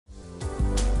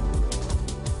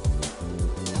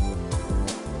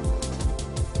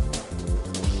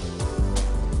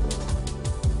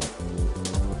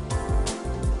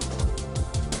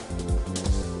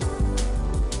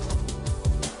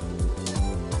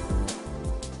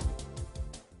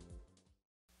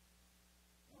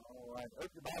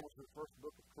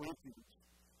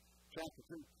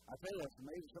it's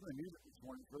amazing. Some of the music this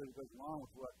morning really goes along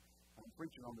with what I'm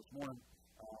preaching on this morning.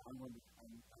 I'm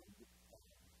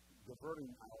diverting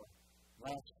our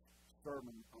last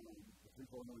sermon on the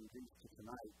threefold anointing of Jesus to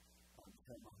tonight.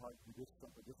 Just had my heart to do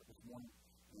something different this morning.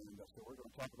 And so we're going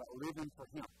to talk about living for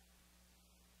Him.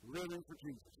 Living for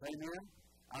Jesus. Amen?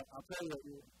 I'll tell you,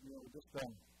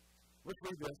 let's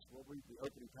read this. We'll read the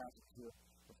opening passage here.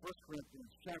 1 Corinthians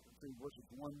chapter 3, verses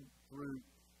 1 through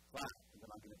 5. And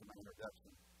then I'll get into my introduction.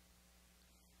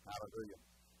 Hallelujah.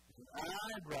 He says,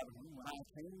 I, brethren, when I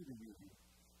came to you,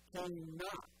 came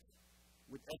not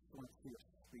with excellency of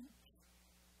speech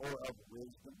or of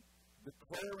wisdom,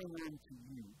 declaring unto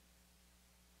you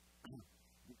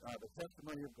the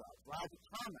testimony of God. For I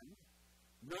determined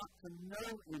not to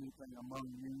know anything among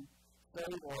you,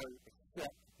 save or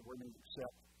except, the word means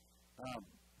except,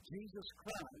 Jesus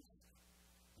Christ,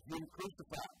 Him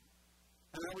crucified.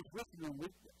 And I was with you in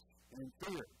weakness, and in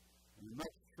fear, and in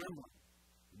much trembling.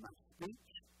 And my speech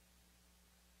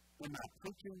and my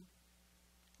preaching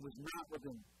was not with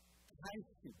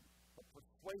enticing or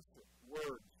persuasive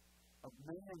words of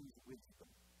man's wisdom,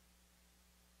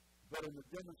 but in the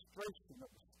demonstration of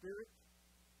the Spirit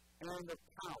and of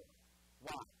power.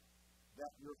 Why?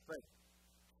 That your faith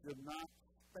should not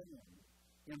stand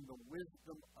in the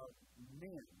wisdom of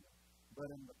men, but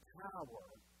in the power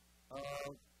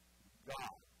of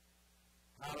God.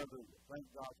 Hallelujah.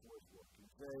 Thank God for His word. Can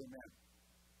you say amen?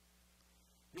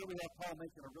 Here we have Paul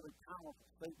making a really powerful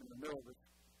statement in the middle of this,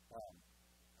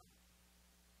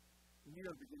 near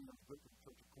the beginning of the book of the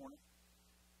Church of Corinth.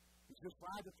 He says,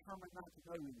 for I determined not to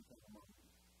know anything among you,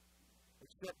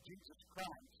 except Jesus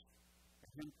Christ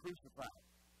and Him crucified.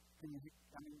 When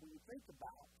you think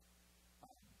about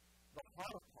the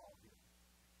heart of Paul here,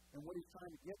 and what he's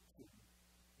trying to get to,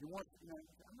 he wants,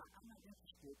 I'm not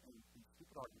interested in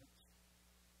stupid arguments,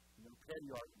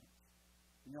 petty arguments.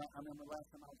 I remember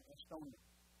last time I was in Estonia,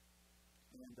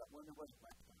 and when it wasn't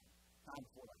last time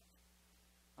before that.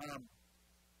 I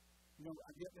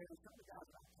get there, and some of the guys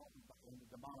that I taught in the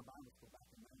Demana Bible School back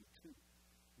in 92,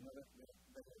 they had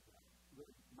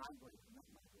really migrated, not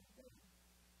migrated, they had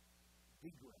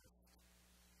regressed.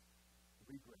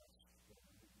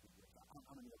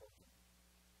 I'm an theologian.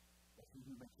 That's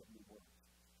who makes up new words.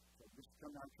 So just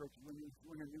come down to church and when you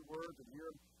hear new words and hear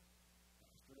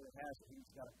Pastor really has it.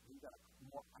 He's got a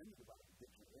more, I need to write a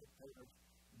dictionary. There's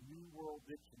New World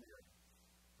Dictionary.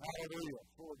 Hallelujah.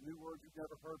 Full of new words you've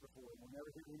never heard before and will never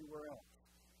hear anywhere else.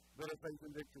 Better Faith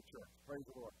and Victory Church. Praise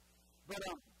the Lord. But,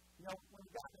 when we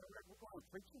got there, we're going to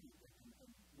preach and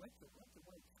went to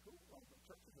school. Like the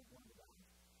churches have won the guys.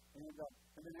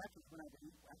 And then after we went out to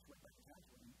eat, we went back to house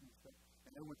and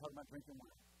then we were talking about drinking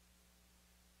wine.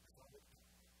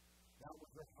 That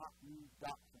was the hot new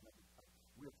doctrine of it.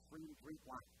 We're free to drink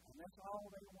wine. And that's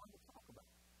all they wanted to talk about.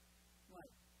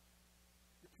 Like,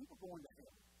 the people going to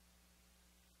heaven.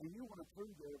 And you want to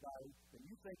prove to everybody that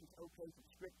you think it's okay from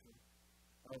Scripture,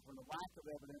 from the lack of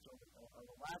evidence or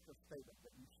the lack of statement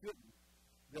that you shouldn't,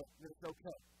 that it's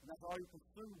okay. And that's all you're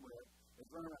consumed with is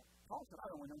running around. Paul said, I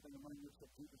don't want anything among you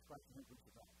except Jesus Christ and Him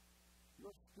crucified.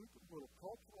 Your stupid little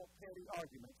cultural petty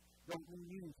arguments don't mean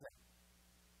anything.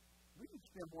 We can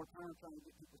spend more time trying to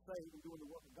get people saved and doing the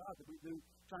work of God than we do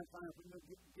trying to find if we can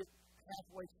get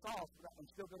halfway sauce and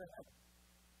still go to heaven.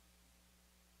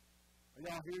 Are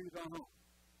y'all here? You don't know.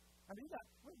 You got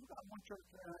one church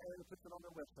area that puts it on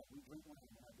their website. We drink wine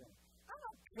when I don't. I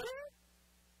don't care.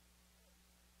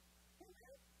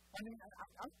 I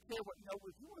don't care what,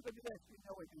 if you want to go do that, but you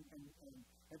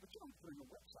don't put it on your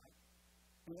website.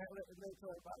 And let it tell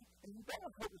everybody. And you better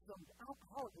hope that some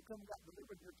alcoholic will come and got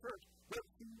delivered to your church. They'll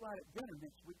see you right at dinner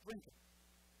next week drinking.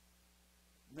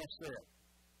 And that's it.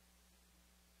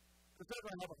 Because they're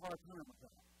going to have a hard time with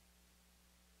that.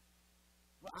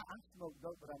 Well, I smoke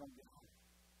dope, but I don't get high.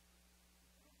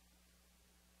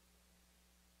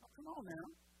 Oh, come on now.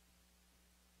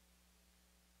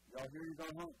 Y'all hear you go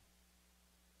home?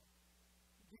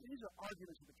 These are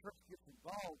arguments that the church gets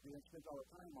involved in and spends all the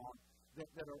time on that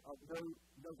are of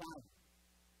no value.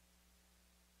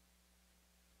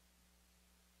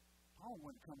 Paul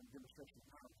wouldn't come and demonstration of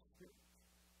power of the Spirit.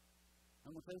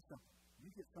 I'm going to tell you something.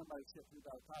 You get somebody set through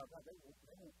by the power of God, they don't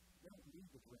need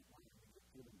to drink wine to get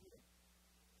feeling good.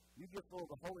 You get full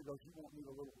of the Holy Ghost, you won't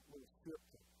need a little sip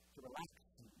to relax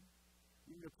you.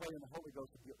 You need to pray in the Holy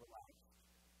Ghost and get relaxed.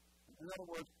 In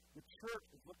other words, the church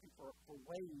is looking for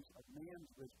ways of man's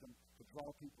wisdom to draw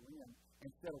people in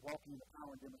instead of walking in the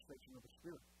power and demonstration of the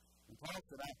Spirit. And Paul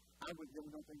said, I would give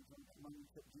no things among you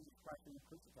except Jesus Christ and Him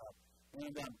crucified.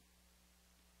 And,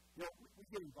 we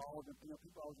get involved in,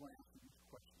 people always want to ask you these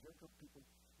questions. There are a couple people,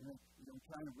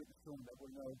 trying to witness to them that we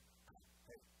know,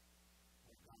 hey,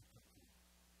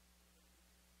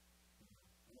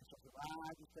 start saying,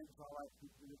 I just think it's all right for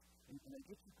people to do this. And they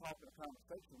get you caught in a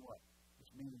conversation, what?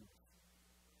 It's meaningless.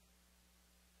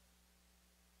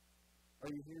 Are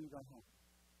you here? You go home.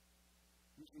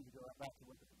 You just need to go right back to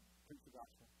what preach the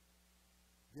gospel,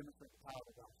 demonstrate the power of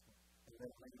the gospel, and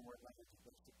then make it where it lands.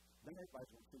 Then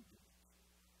everybody's going to see you.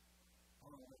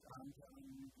 Oh, I'm telling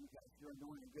you, you guys, you're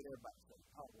anointed and good. Everybody says,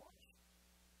 power wash.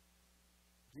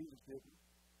 Jesus didn't.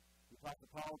 The Apostle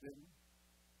Paul didn't.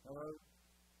 Hello?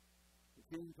 The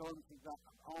king told him,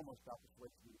 I'm almost got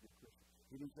persuaded you to be a Christian.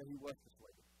 He didn't say he was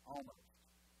persuaded. Almost.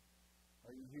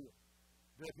 Are you here?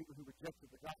 There are people who rejected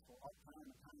the gospel all time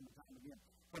and time and time again.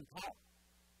 From Paul.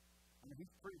 I mean,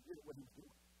 he's pretty good at what he's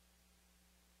doing.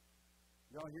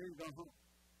 Y'all here? You going home?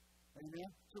 Amen?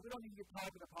 So we don't need to get caught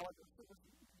in apologetics.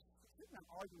 We shouldn't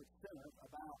argue with sinners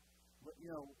about,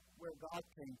 where God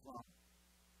came from.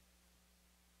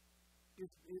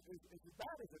 It's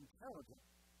about as intelligent.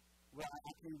 Well,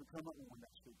 I can't even come up with one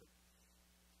that's stupid.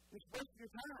 It's wasting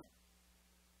your time.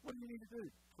 What do you need to do?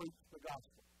 Preach the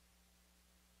gospel.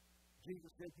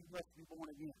 Jesus said you must be born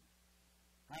again.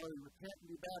 Hallelujah. Repent and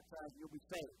be baptized and you'll be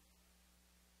saved.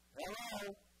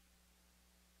 Hello?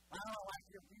 I don't know, like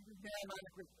you damn right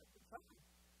a Christian.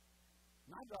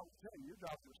 My job is to tell you, your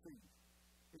job is to receive.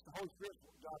 It's the Holy Spirit's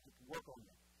job to work on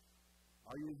you.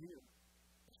 Are you here?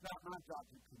 It's not my job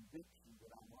to convince you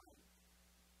that I'm right.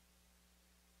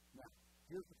 Now,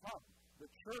 here's the problem.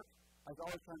 The church is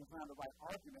always trying to find the right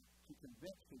argument to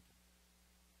convince people.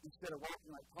 Instead of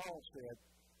walking like Paul said,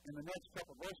 in the next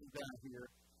couple of verses down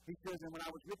here, he says, and when I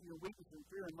was with you in weakness and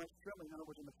fear and much trembling, in other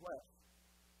words, in the flesh.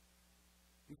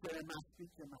 He said, in my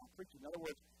speech and my preaching. In other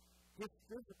words, his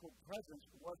physical presence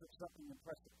wasn't something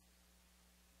impressive.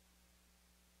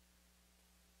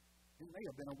 He may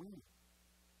have been a weenie.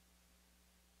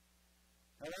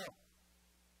 Hello?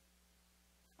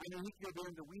 I mean, he could have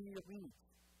been the weenie of weenies.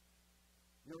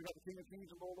 We got the King of Kings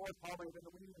and Lord of Lords. Paul may have been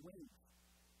the weenie of weenies.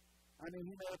 I mean,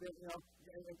 he may have been,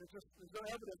 there's no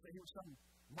evidence that he was some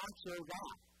macho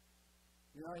guy.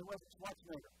 He wasn't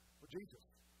Schwarzenegger or Jesus.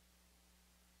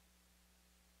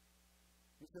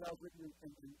 He said, I was with you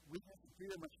in weakness and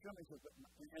fear and much trembling. He said,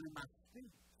 and in my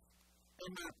speech,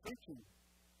 in my preaching,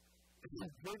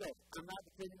 I'm not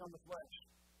depending on the flesh.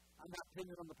 I'm not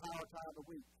depending on the power of the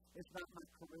weak. It's not my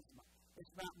charisma.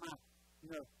 It's not my,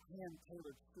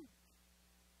 hand-tailored suit.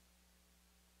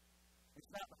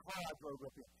 It's not the car I drove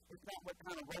up in. It's not what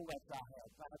kind of Rolex I had.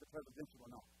 If I had the presidential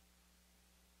or not.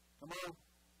 Come on.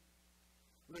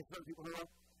 There's some people who are not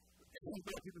going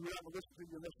to listen to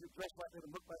you unless you're dressed like that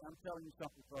and look like I'm telling you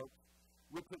something, folks.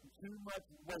 We're putting too much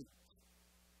weight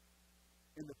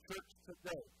in the church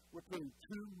today. We're putting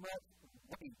too much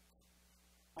weight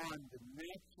on the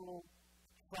natural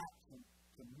attraction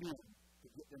to men to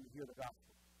get them to hear the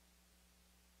gospel.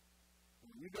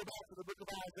 When you go back to the book of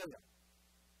Isaiah,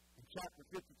 in chapter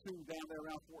 52, down there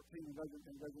around 14, and goes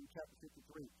into chapter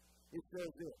 53, it says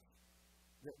this,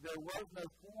 that there was no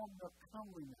form of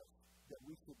comeliness that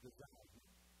we should desire.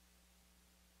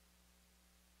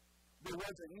 There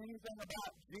wasn't anything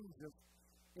about Jesus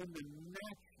in the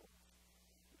natural.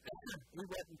 He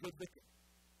wasn't good looking.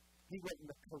 He wasn't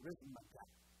the charisma guy.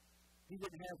 He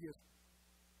didn't have his,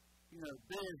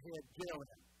 beard head gel in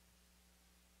him.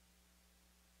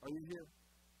 Are you here?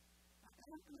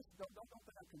 Don't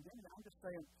think I'm condemning it. I'm just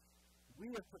saying we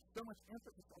have put so much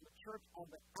emphasis on the church on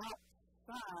the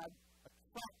outside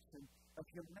attraction of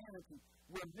humanity.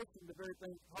 We're missing the very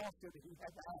things Paul said that he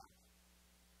had to have.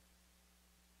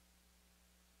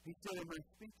 He said in my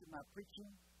speech and my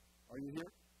preaching, are you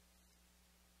here?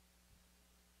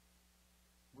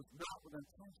 Was not with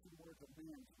enticing words of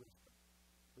man's wisdom.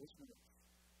 Listen to this.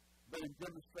 But in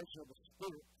demonstration of the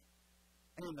Spirit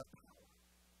and the power.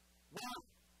 Why?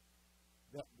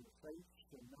 That the faith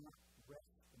should not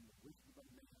rest in the wisdom of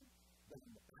man, but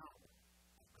in the power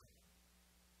of God.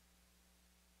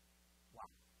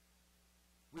 Wow.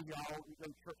 We go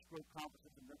to church growth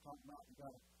conferences and they're talking about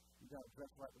you got to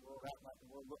dress like the world, act like the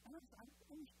world.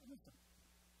 Listen,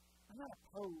 I'm not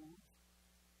opposed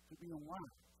to being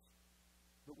wise,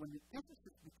 but when the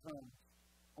emphasis becomes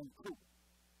on cool,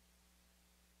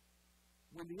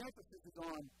 when the emphasis is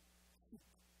on seek,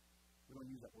 we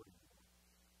don't use that word anymore.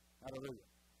 Hallelujah.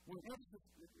 When the emphasis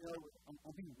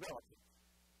on being relative,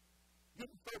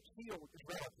 getting folks healed is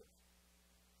relative.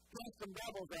 Casting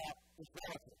devils out is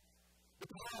relative. The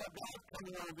power of God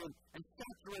coming on them and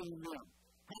saturating them.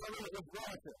 Hallelujah, is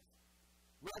relative.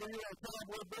 Whether you're in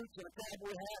cowboy boots and a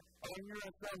cowboy hat, or you're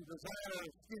in some designer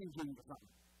skinny jeans or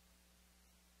something.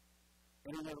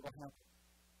 And it never will happen.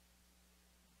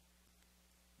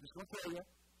 Just going to tell you,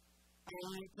 I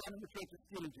ain't coming to church in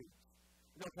skinny jeans.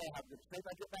 It don't care how good shape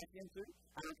I get back into.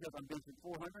 I don't care if I'm benching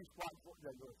 400, squat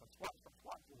 400. If I squat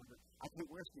 400, I can't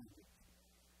wear skinny jeans.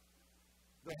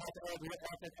 They'll have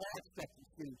to add stuff to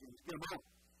skinny jeans. Get them on.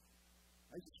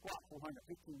 I used to squat 400,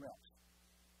 15 reps.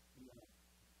 I don't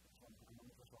know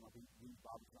if that's one of these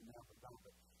bobbies come now, but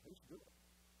I used to do it.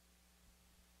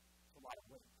 It's a lot of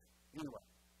weight. Anyway.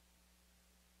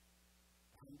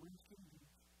 I'm wearing skinny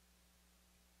jeans.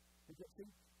 And yet, see,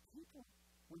 people,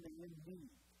 when they're in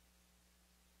need,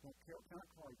 don't care what kind of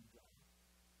car you drive.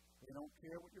 They don't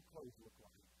care what your clothes look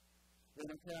like. They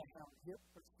don't care how hip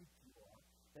or chic you are.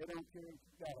 They don't care if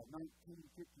you've got a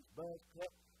 1950s buzz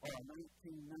cut or a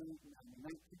 2013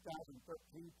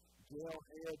 gel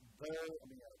head, bed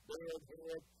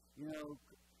head, and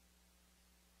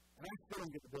I still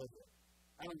don't get the bed head.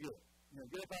 I don't get it.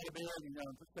 Get up out of bed,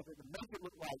 and put stuff in to make it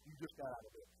look like you just got out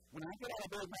of bed. When I get out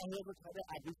of bed, my head looks like that,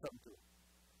 I do something to it.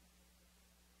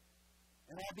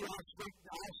 And I'll be on sleep,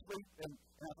 and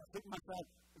if I sleep my side,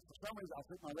 for some reason I'll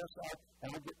sleep my left side, and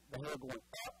I'll get the hair going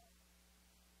up,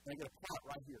 and I get a plot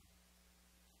right here.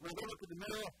 When I go look at the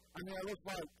mirror, I look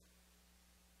like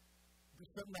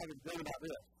there's something I can do about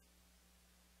this.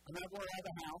 I'm not going out of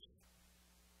the house.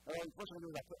 First thing I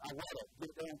do is I wet it,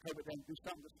 get it down, cover it down, do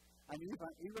something.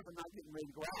 Even if I'm not getting ready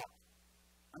to go out,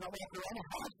 I'm not walking around the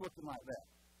house looking like that.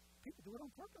 People do it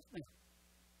on purpose now.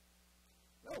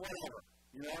 Well, whatever,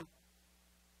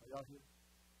 Are y'all here?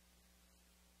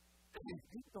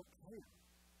 People don't care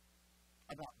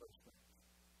about those things.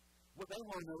 What they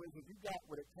want to know is if you got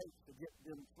what it takes to get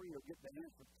them free or get the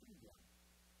answer to them.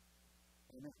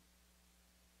 Amen.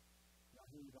 Y'all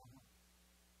hear you don't know?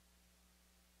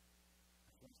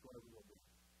 That's what it will be.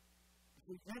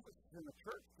 The emphasis in the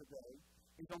church today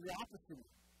is on the opposite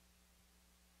end.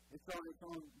 It's on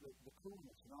the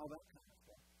coolness and all that kind of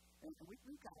stuff. And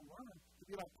we've got to learn to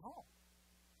be like Paul.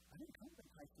 I didn't come to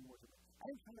entice you more than that. I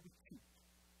didn't try to be cute.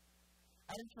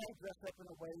 I didn't try to dress up in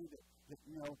a way that it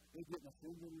didn't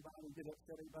offend anybody, didn't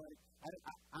upset anybody.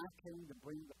 I came to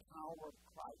bring the power of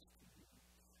Christ to you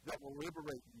that will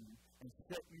liberate you and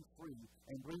set you free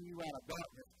and bring you out of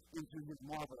darkness into His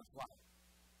marvelous light.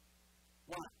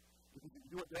 Why? Because if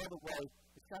you do it the other way,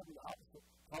 it's got to be the opposite.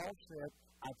 Paul said,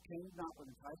 I came not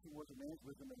with enticing words of man's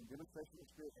wisdom, but in demonstration of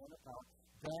the Spirit and of power,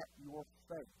 that your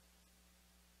faith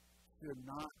should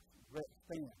not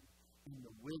stand in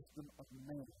the wisdom of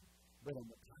man, but in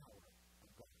the power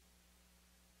of God.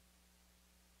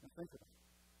 Now think about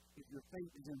it. If your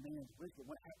faith is in man's wisdom,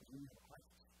 what happens when you have a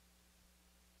crisis?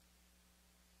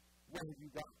 What have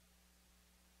you got?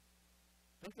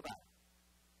 Think about it.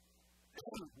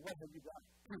 What have you got?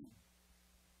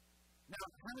 Now,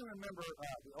 how do you remember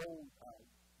the old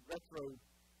retro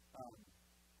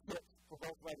kits for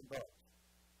Volkswagen Bugs?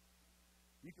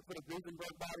 You could put a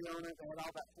Gutenberg body on it, and had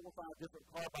all about 4 or 5 different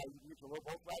car bodies. You get your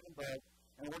little Volkswagen Bug,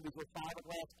 and one of these little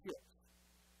fiberglass kits.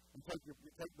 And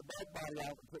you take the bug body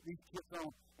out and put these kits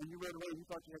on, and you rode away, and you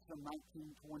thought you had some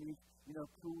 1920s,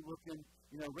 cool-looking,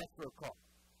 retro car.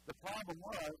 The problem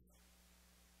was,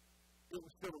 it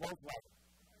was still a Volkswagen.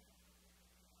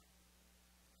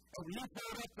 And when you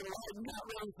pull it up to the right, you're not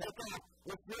ready to take off.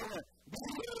 It's still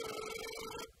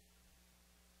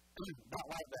not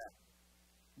like that.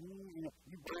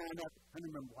 You blind up. I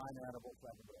remember blinding out of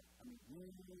Volkswagen Bug.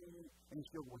 And you're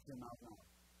still going 10 miles an hour.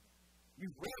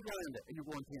 You've redlined it, and you're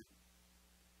going 10.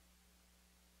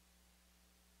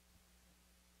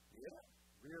 Yeah,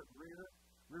 rear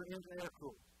engine air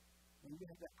cooled. And you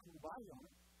had that cool body on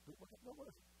it. But what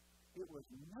was it? It was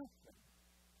nothing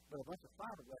but a bunch of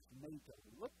fiberglass made to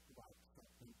look like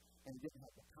something, and it didn't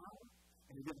have the power,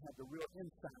 and it didn't have the real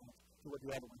insight to what the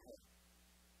other one had.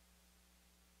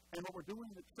 And what we're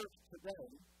doing in the church today,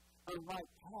 unlike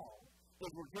Paul,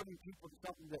 is we're giving people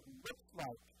something that looks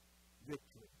like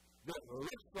victory, that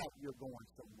looks like you're going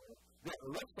somewhere, that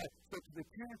looks like, so to the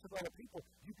appearance of other people,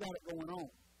 you've got it going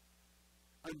on.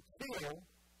 Until,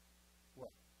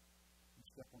 what? You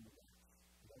step on the gas.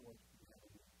 Is that what you have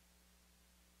to do?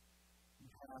 You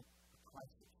have a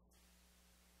crisis.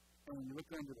 And when you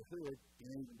look under the hood, it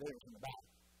ain't even there, it's in the back.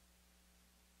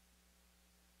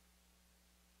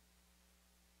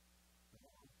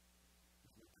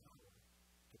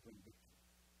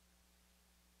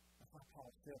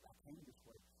 Paul said, I came this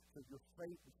way. So your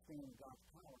faith is staying in God's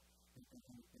power and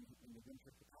the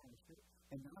venture of the power of the Spirit.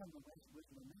 And not in the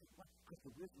wisdom of man. Why? Because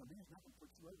the wisdom of man is not going to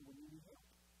put you over when you need help.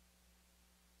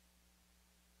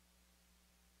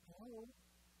 Hello?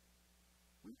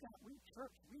 We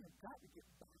church, we have got to get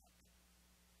back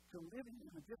to living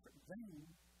in a different vein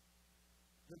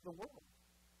than the world.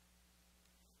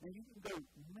 And you can go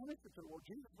minister to the world.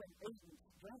 Jesus went 8 and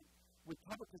drank with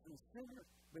publicans and sinners,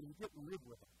 but he didn't live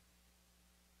with them.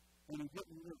 and he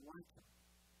didn't live like them.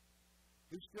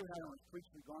 He still had on his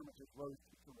priestly garments his robes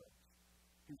to the robes.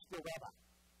 He was still rabbi.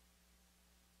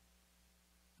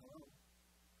 Hello?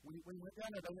 When he went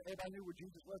down there, everybody knew where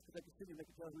Jesus was because they could see him, they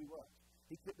could tell who he was.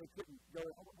 They couldn't go,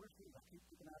 oh, where's Jesus? I keep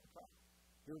keeping out of the crowd.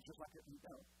 It was just like it when he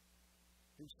died.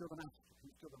 He was still the master. He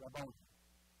was still the rabboni.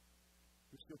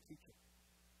 He was still teaching.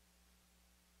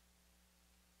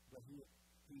 But he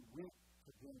went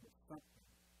to them with something.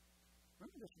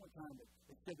 Remember this one time that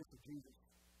they said this to Jesus?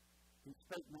 He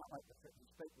spake not like he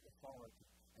spake with authority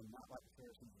and not like the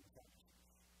Pharisees and the Sadducees.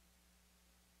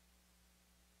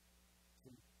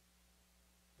 See,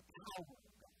 the power of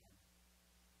God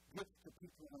gets to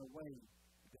people in a way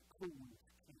that fools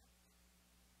can't.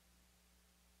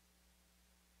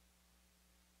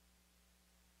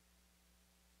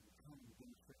 The kind of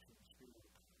demonstration of the Spirit of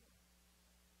power.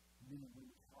 Men and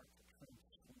women's hearts are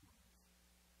transformed.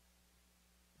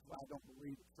 That's why I don't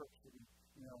believe that church should be,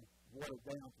 watered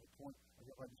down to the point of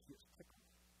everybody just gets tickled.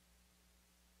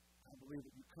 I believe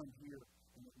that you come here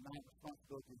and that my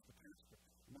responsibility as the pastor,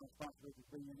 my responsibility is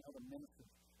to bring in other ministers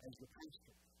as the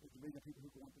pastor, is to bring in people who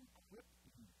are going to equip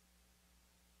you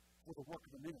for the work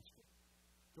of the ministry,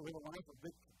 to live a life of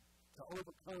victory, to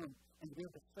overcome and to be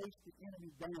able to face the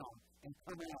enemy down and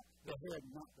come out the head,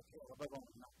 not the tail, above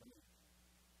only, not the knee.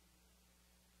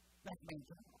 That's my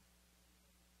job.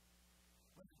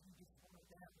 Whether you just want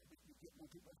to have it, you get more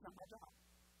people, it's not my job.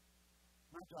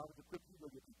 My job is to equip you to go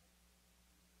get people.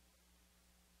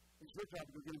 It's your job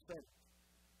to go get them saved.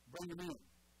 Bring them in.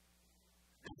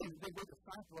 And then they will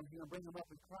disciple them here and bring them up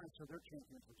in Christ so they're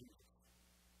champions for Jesus.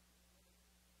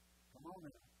 Come on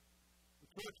now. The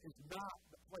church is not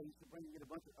the place to bring in a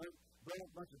bunch of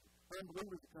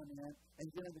unbelievers to come in and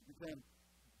get them to become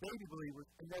baby believers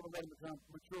and never let them become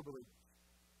mature believers.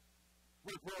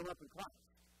 We're growing up in Christ.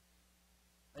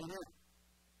 Amen.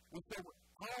 And so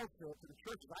Paul said to the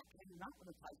churches, I came not with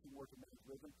enticing words of man's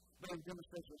wisdom, but in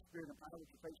demonstration of spirit and power,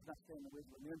 which your faith should not stand in the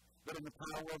wisdom of men, but in the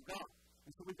power of God.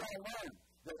 And so we've got to learn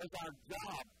that as our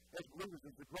job as believers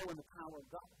is to grow in the power of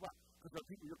God. Why? Because there are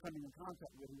people you're coming in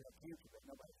contact with who have cancer that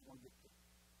nobody's going to get to.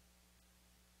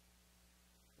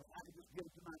 If I could just get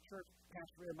it to my church,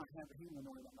 Pastor Ed might have a healing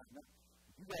anointing. I'm like, no.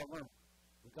 You got to learn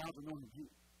that God's anointed you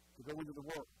to go into the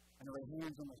world and lay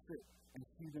hands on the sick and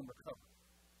see them recover.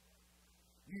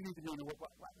 You need to know what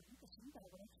you can see that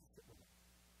relationship with them.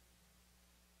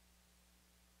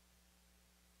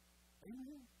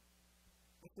 Amen.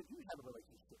 I said, you have a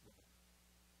relationship with them.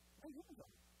 Lay hands on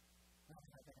them. I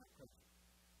think I'm crazy.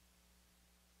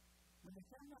 When they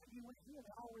found out you went here,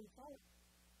 they already saw it.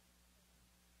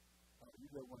 You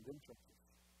go to one of them churches.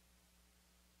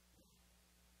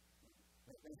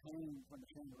 They hang from the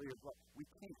chandeliers. Well, we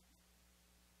can't.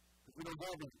 Because we don't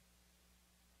have any.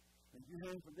 And if you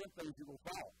hang from them things, you will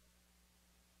fall.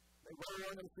 They roll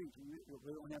under the feet.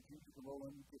 They don't have feet. You can roll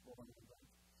under. You can't roll under the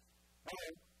things.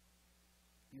 Okay.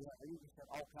 You just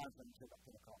have all kinds of things set up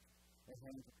Pentecost.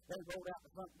 They rolled out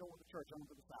the front door of the church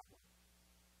onto the sidewalk.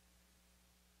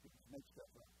 You just make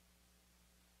stuff up.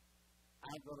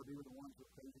 I'd rather be with the ones who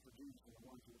are crazy for Jesus than the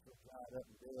ones who are so dried up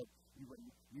and dead. You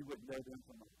wouldn't know them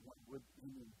from a wood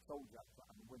Indian soldier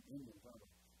outside, a wood Indian from a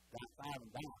guy five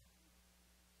and down.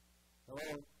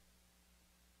 Hello?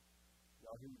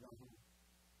 Y'all hear me down here?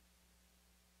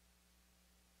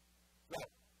 So,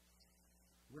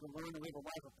 we're to learn to live a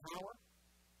life of power,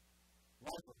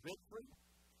 life of victory,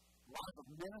 life of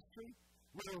ministry.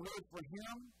 We're to live for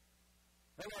Him.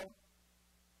 Hello?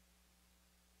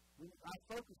 Our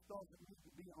focus doesn't need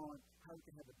to be on how we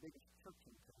can have the biggest church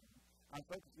in town. Our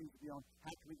focus needs to be on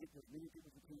how can we get to as many people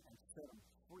as we can and set them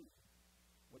free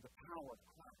with the power of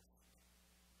Christ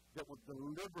that will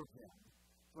deliver them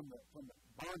from the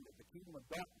bondage, the kingdom of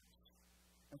darkness,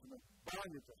 and from the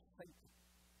bondage of Satan,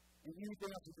 and anything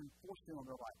else that's enforced in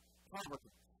their life. Poverty,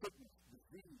 sickness,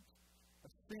 disease, a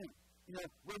sin. We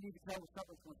need to come with something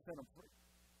that's going to set them free.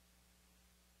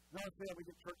 Not only we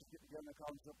get churches get together and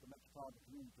call themselves the Metropolitan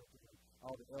Community Churches, and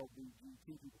all the LGBT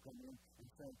people come in and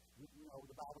say,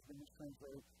 the Bible's been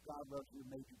mistranslated, God loves you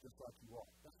and made you just like you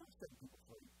are. That's not setting people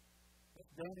free.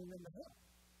 That's damning them to hell.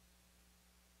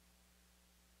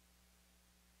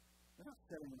 They're not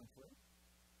setting them free.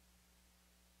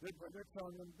 They're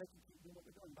telling them they can keep doing what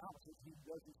they're doing. The Bible says he who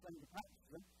does these things and practices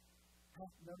them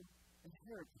has no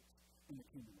inheritance in the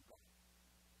kingdom of God.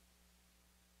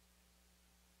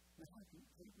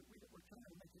 We're trying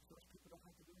to make it so people don't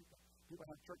have to do anything. People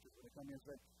have churches where they come in and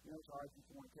say, it's all right if you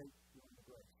fornicate, you're under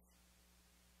grace.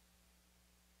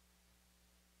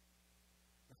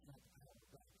 That's not the power of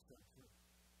God to set free.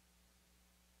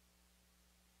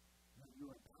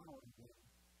 You're empowering them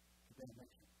to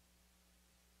damnation.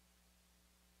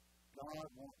 God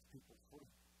wants people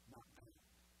free, not bound.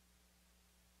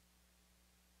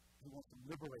 He wants them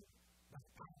liberated by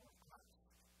the power of Christ.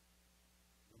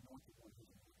 The anointed one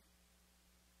who's anointed.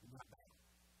 And not bound.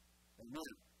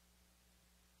 Amen.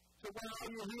 So why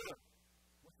are you here?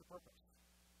 What's the purpose?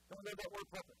 Don't know that word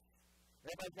purpose.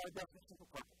 Everybody's got a definition for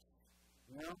purpose.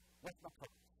 You know? What's my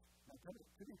purpose? Now, too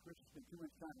many Christians spend too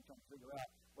much time trying to figure out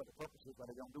what the purpose is,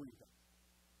 but they don't do anything.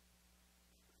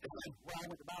 When I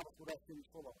went to Bible school, that city's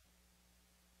full of them.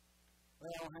 They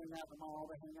all hang out in the mall,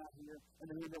 they hang out here, and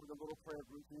they end up with a little prayer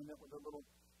group, they end up with a little,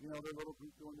 their little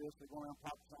group doing this, they go around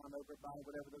prophesying over everybody,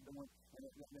 whatever they're doing, and they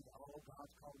think, oh,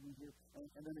 God's calling me here,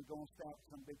 and then they go and start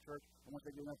some big church, and once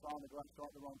they get enough on, they go out and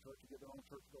start their own church to get their own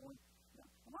church going. Now,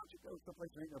 why don't you go someplace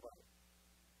and ain't nobody?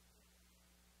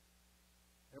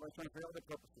 Everybody's trying to figure out what their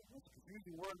purpose is. It's a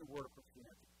confusing word in the word of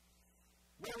Christianity.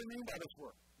 What do we mean by this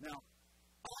word? Now,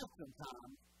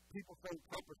 oftentimes, people think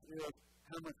purpose is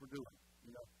how much we're doing.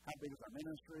 How big is our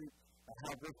ministry,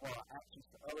 how big are our actions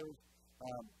to others.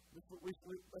 Let's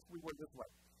reword this way.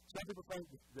 Some people think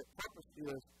that purpose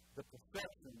is the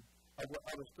perception of what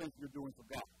others think you're doing for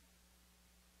God.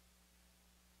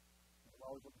 We're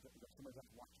always looking at somebody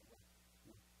that's watching.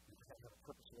 I have a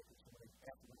purpose here. Somebody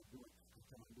asks what I'm doing. I'm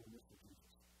telling them I'm doing this for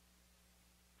Jesus.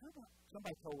 How about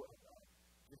somebody told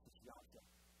this is Yahweh.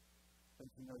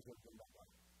 Thinks he knows everything about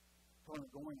life. Telling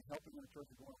them going and helping in the church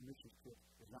and going on missions trip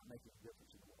is not making a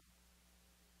difference in the world.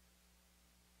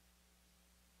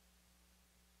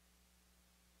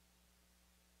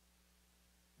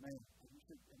 Man, you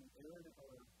should, in an area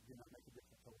or do not make a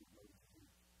difference until you know what you do.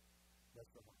 That's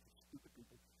so much. Stupid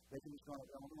people. They can just run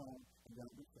around on their own and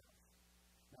down themselves.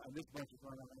 Now, and this bunch is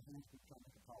running around their hands and trying to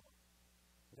make a taller.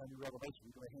 But on your revelation,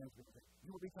 you do their hands and say,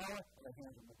 you will be taller, and their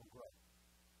hands will make them grow.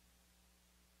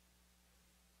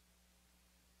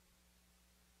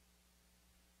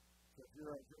 If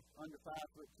you're under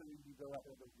 5'2", you go out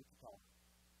there and get your taller.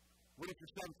 What if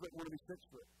you're 7 foot and want to be 6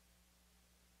 foot?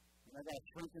 And I got a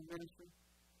shrinking ministry.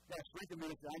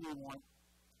 I need one.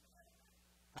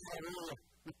 Hallelujah.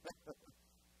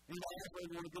 Anybody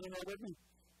want to get in there with me?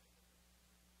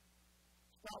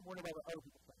 Stop worrying about what other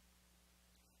people think.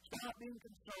 Stop being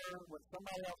concerned with what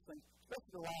somebody else thinks,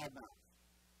 especially the loud mouth.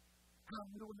 How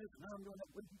I'm doing this and how I'm doing that.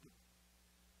 What do you do?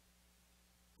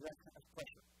 So that's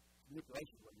pressure.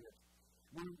 Manipulation is what it is.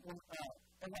 And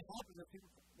what happens is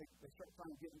people they start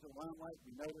trying to get into the limelight,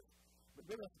 we notice, but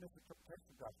really that's misinterpretation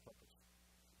of God's purpose.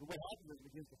 But what happens is it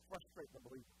begins to frustrate the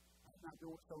believer. I'm not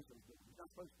doing what so-and-so is doing. You're not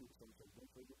supposed to do what so-and-so is doing,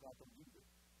 so you get God told you to do.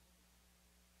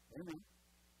 Amen.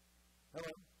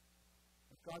 Hello.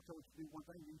 If God told you to do one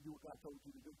thing, you do what God told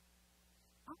you to do.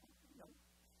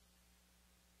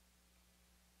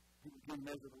 People can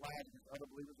measure the lives against other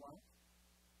believers' lives.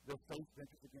 Their faith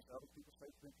ventures against other people's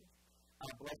faith ventures.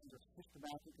 Our blessings are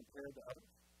systematically compared to others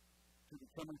to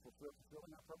determine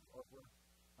fulfilling our purpose, or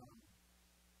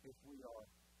if we are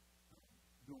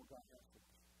doing what God has for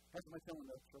us. That's what I tell in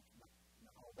the church not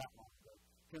that long ago.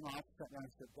 Tim Ross sat down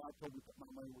and said, God told me to put my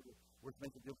money where it's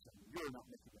making a difference. You're not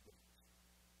making a difference.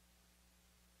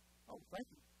 Oh, thank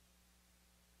you.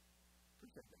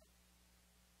 Appreciate that.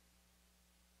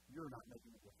 You're not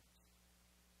making a difference.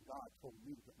 God told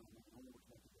me to put my money only where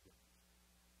it's making a difference.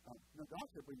 Now, God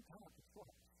said, when you tithe, it's for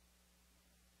us.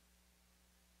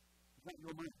 It's not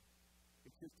your money.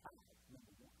 It's His tithe,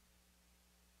 number one.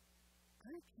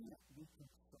 I can't be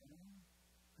concerned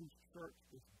whose church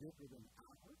is bigger than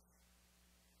ours.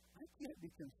 I can't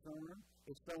be concerned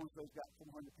if so-and-so's got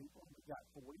 400 people and we've got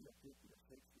 40 or 50 or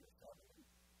 60 or 70.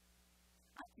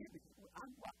 I can't be concerned.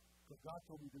 I'm what? Because God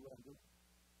told me to do what I'm doing.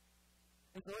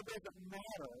 And so it doesn't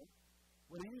matter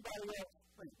what anybody else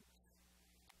thinks.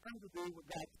 I'm to do what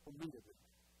God told me to do.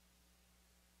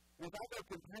 And if I go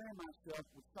compare myself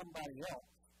with somebody else,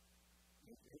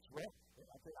 it's rough.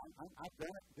 I've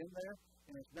done it, been there,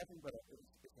 and it's nothing but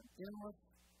it's an endless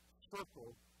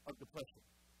circle of depression.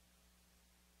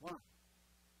 Why?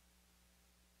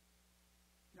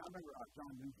 Now, I remember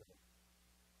John Newsome.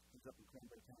 He's up in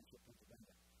Cranberry Township,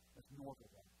 Pennsylvania. That's north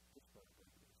of Pittsburgh.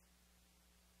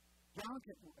 John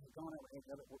had gone out and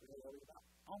about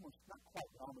almost, not quite,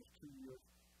 but almost 2 years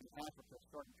in Africa,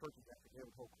 starting churches after they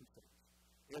would hold crusades.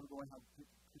 They would go and have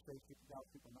crusades,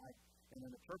 50,000 people a night, and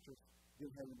then the churches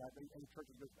didn't have anybody. Any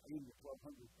churches goes to 80 to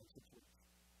 1,200 in 6 weeks.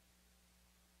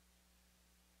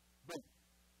 Boom.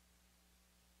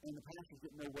 And the pastors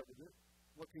didn't know what to do.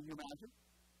 What can you imagine?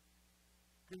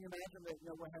 Can you imagine that,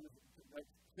 we're having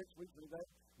 6 weeks of the day?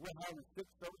 We're having 6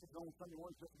 services on Sunday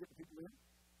mornings just to get the people in?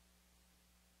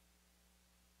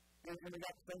 And they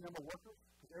got the same number of workers?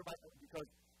 Because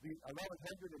the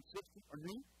 1,160 are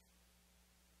new?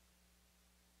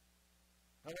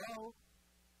 Hello?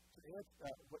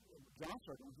 what John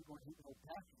started doing, he would hold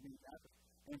pastors meetings after,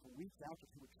 and for weeks after,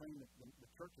 he would train the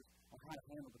churches on how to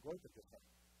handle the growth that this had.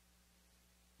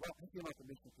 Well, he came up to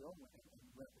Mission Field and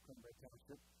went up to Clinton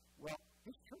Township. Well,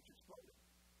 his church exploded.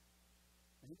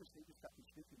 And he just got through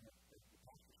speaking at the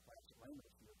pastor's class at Lehman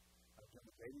this year. John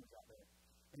McGrady was out there.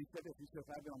 And he said this, he said, if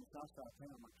I'd been on the south side of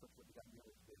town, my church wouldn't have gotten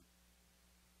able to do.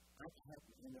 I just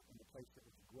happened to end up in a place that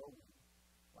was growing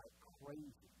like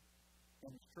crazy.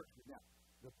 And his church was now.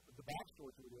 The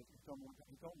backstory to it is, he told me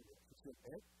this. He said,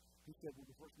 Ed, he said, when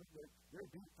we first met there had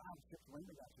been 5 or 6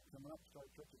 Lehman guys that come up and started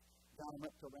churches, got them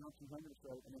up to around 200 or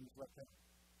so, and then just left town.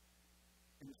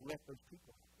 And just left those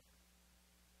people out there.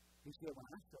 He said, when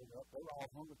I showed up, they were all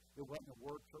hungry. There wasn't a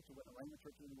word church, there wasn't a Lehman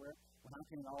church anywhere. When I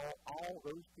came, all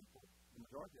those people, the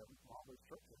majority of them from all those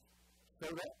churches,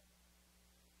 showed up.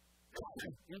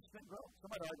 Instant growth.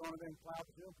 Somebody had gone in there and plowed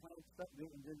the field, planted stuff,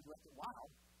 and then left it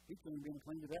wild. He came in and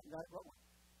cleaned it up and got it growing.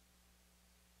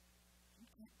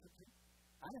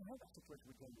 I didn't have that situation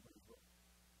with David when he grew.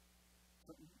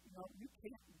 So, you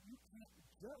can't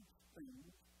judge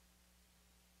things.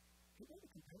 You need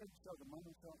to compare yourself among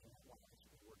themselves and why that's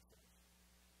what the word says.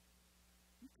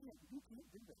 You can't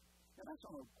do that. Now, that's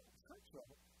on a church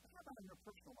level. But how about in your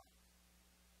personal life?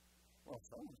 Well,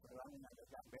 someone said, I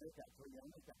got married, got 3 young,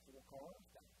 got 4 cars,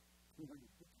 got $250,000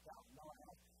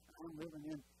 house, and I'm living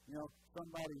in,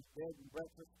 somebody's bed and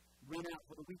breakfast, rent out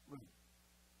for the week room.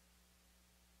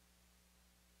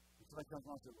 Somebody comes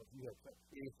along and says, well, if you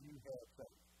have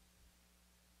faith,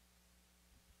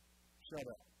 shut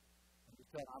up. And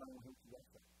just say, I don't want to hear that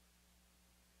faith.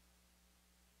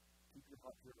 Keep your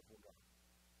heart pure before God.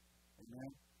 Amen?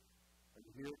 Are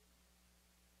you here?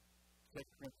 2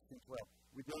 Corinthians 10:12.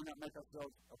 We dare not make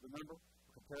ourselves of the number,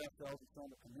 compare ourselves with some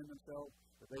that commend themselves,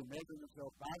 but they measure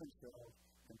themselves by themselves,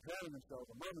 comparing themselves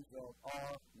among themselves,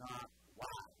 are not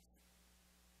wise.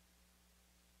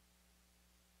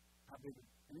 How big is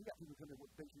it? And you got people come in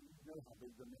with thinking you know how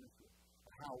big their ministry is,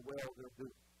 or how well they're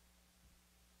doing.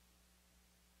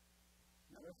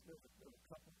 Now, there's a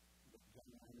couple that got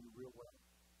me real well.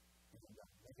 And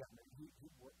they got me. He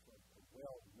worked for a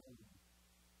well-known,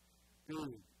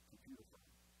 big computer firm.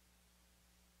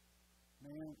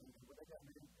 Man, and when they got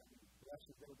married,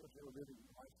 blessed, they were living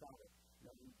the lifestyle that,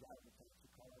 we drive a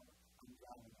fancy car, I'm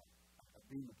driving a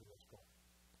Beamer to this car.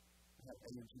 I had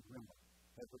AMG Brembo.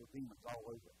 Had little demons all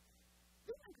over it.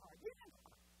 Demon car.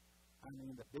 I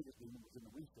mean, the biggest demon was in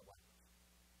the windshield wipers.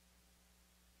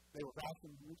 They were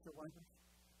vacuuming the windshield wipers,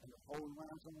 and they're holding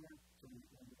lines on there, so when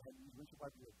you had these windshield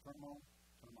wipers, you would turn them on,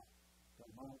 turn them off, turn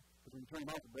them on. Because when you turn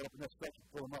them off, they'll open that section,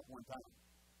 pull them up one time.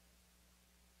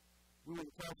 We were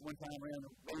in Tulsa one time, ran a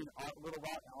little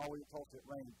while, and all the way to Tulsa it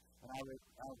rained. And I was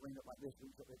leaned up like this,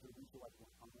 reached up there to the windshield wiper,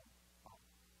 going,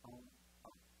 on.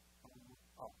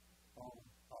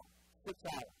 6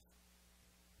 hours.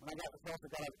 When I got to Tulsa, I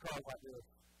got out of the car like this.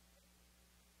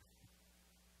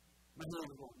 My hand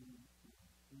was going,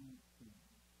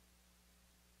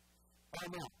 Oh,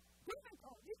 no. Different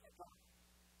car.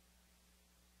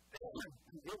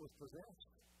 It was possessed.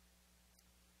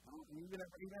 Even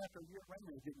after a year of rain,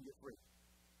 it didn't get free.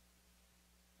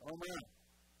 Oh, man.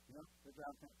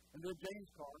 And then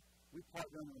James' car, we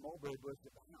parked under the mulberry bush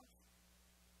at the house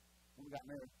when we got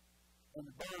married. And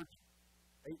the birds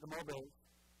ate the mulberries.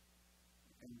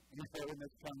 And this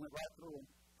kind of went right through them,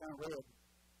 kind of red.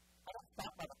 I got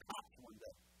stopped by the cops one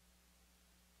day.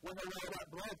 When they where that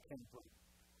blood came from.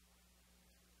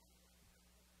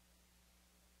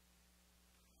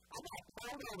 I got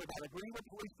pulled over by the Greenwood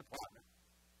Police Department.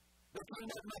 They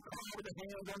came up in my car with their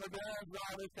hands on their guns and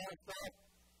all this kind of stuff.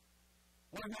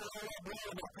 When they where that blood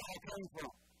in my car came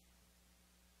from.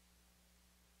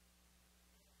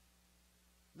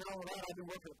 Not only that, I didn't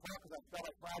work at the park because I smelled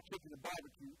like fried chicken and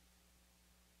barbecue.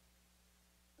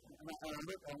 And I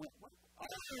looked and I went, what? So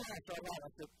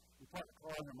I said, we parked the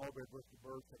car in the mulberry bush, the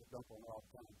birds take a dump on it all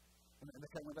the time. And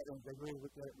they kind of went back there and they really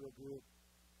looked at it real good.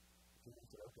 And I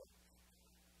said, okay.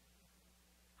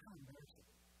 How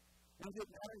embarrassing. And it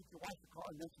didn't matter if you watch the car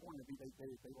the next morning,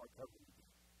 they were covered in it.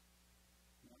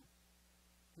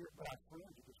 But our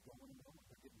friends are just going and going.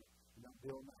 They're getting,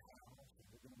 building a house and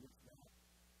they're going to move that.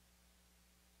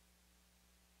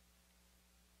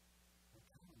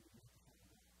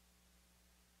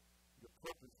 Your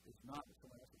purpose is not that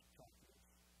someone else is trying to do.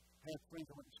 I had friends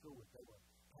I went to school with. They were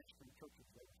pastoring churches.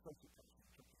 They were associate pastors in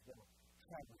churches. They were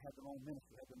traveling, had their own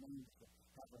ministry, had their names to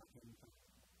have their own ministry.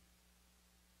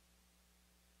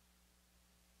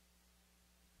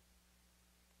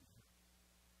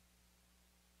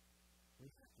 We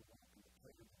have to walk in the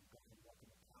presence of God and walk in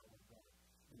the power of God.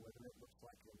 And whether it looks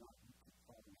like it or not, you keep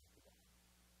following after God.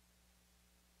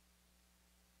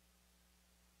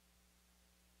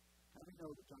 know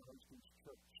that John Oseen's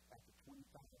church, after 25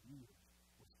 years,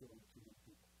 was still only 200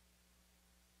 people?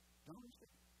 John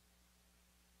Oseen.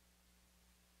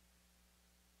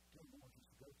 John Moore used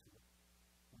to go to it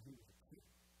when he was a kid.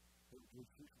 They would do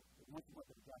funeral. Once he went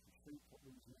to the Joshua Street, Fort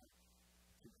Louisiana,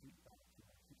 to Houston,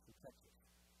 Texas,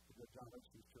 to go to John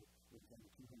Oseen's church, it was only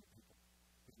 200 people.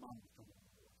 His mom was coming on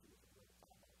the board. She was a great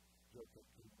father. Joe kept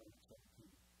getting around 17.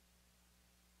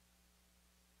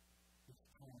 It's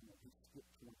time that he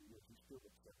skipped 20 years. He still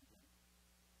at 17.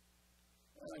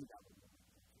 I ain't got one.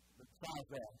 But besides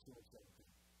that, I'm still at 17.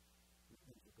 These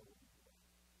things are going away.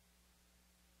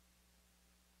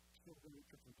 Still going to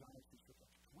church from John Oseen's church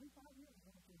after 25 years.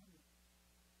 He's only 200.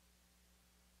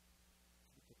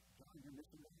 John, you're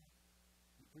missing that.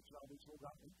 You preach all these full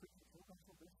gospel. You preach the full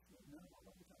gospel business. You know all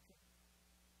over the country.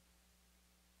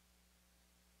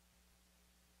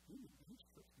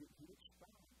 He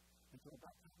expired until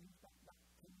about time he was about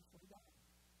 10 years before he died.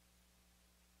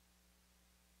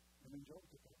 And then Joel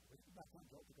took over. This is about time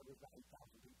Joel took over. There was about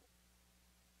 8,000 people.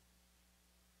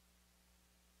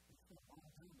 He spent a long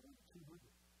time around 200.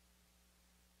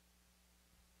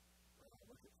 Well, I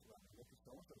look at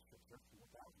so-and-so's church,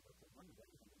 4,000, look at 100.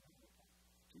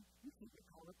 See, you can't get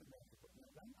caught up in that.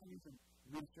 I'm using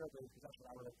ministerial days because that's what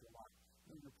I relate to a lot.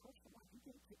 In your personal life, you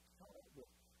can't get caught up with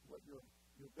what your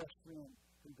best friend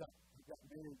who got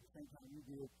married at the same time you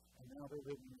did, and now they're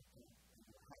living in a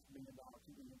 $500,000, $2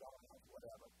 million house,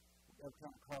 whatever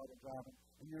kind of car they're driving,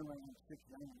 and you're laying 6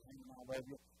 lanes hanging all over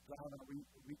you, driving a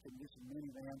weekend mission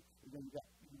minivan, and then you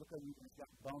look over you and it's got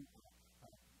bum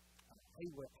hay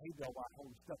bale while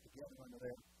holding stuff together under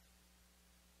there.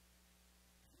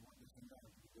 You want this thing done,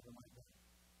 you get it like that.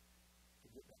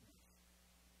 Forget that much.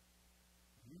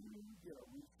 You get a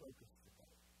refocus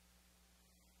today.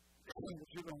 That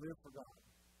you're going to live for God.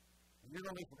 And you're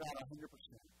going to live for God 100%.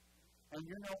 And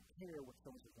you don't care what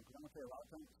someone's doing. Because I'm going to tell you, a lot of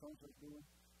times what someone's doing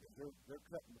is they're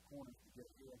cutting the corners to get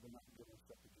ahead. They're not giving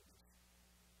stuff to Jesus.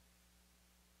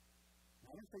 Now,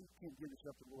 I didn't say you can't give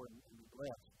yourself to the Lord and be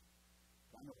blessed.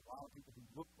 But I know a lot of people who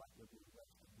look like they're being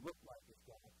blessed and look like this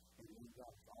guy, and then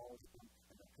God is always them,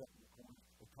 and they're cutting the corners.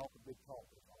 They talk a big talk,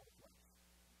 but it's all the place.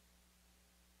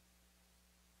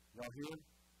 Y'all hear?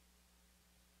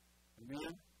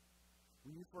 Amen?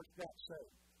 When you first got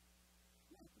saved,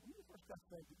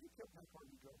 did you tell how far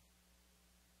you go?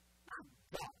 I'm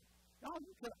God. No,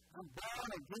 you tell I'm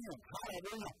born again.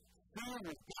 Hallelujah.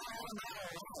 Sin is gone out of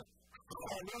life.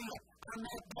 Hallelujah. I'm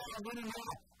not born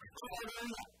anymore.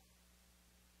 Hallelujah.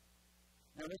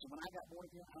 Now listen, when I got born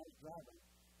again, I was driving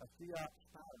a Fiat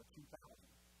Spider 2000.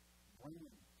 Brand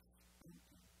new.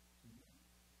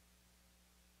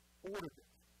 Ordered it.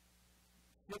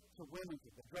 Shipped to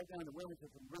Wilmington. They drove down to Wilmington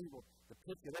from Greenville to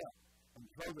pick it up and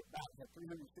drove it back. It had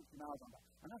 360 miles on it.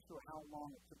 I'm not sure how long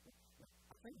it took.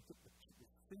 I think it took the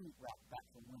scenic route back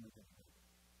from Wilmington to Greenville.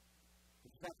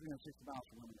 It's about 360 miles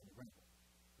from Wilmington to Greenville.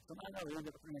 Somebody know they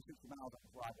ended up 360 miles on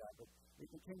before I died, but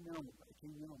it came in on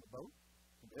the boat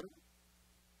from Italy,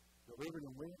 delivered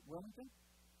in Wilmington,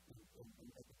 and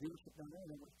at the dealership down there,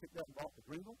 and then it was picked up and bought to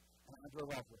Greenville, and I drove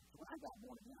off with it. So when I got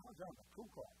born again, I was driving a cool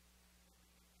car.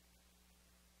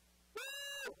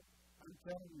 I'm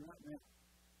telling you right now,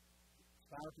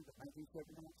 Spider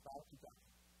 1979, Spider 2000.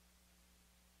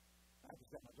 I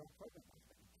just got my job program. I was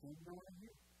making $10 a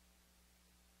year.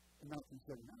 In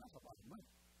 1979, that's a lot of money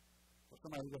for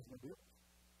somebody who doesn't know deals.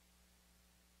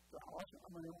 So I also,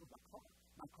 I'm going to own my car.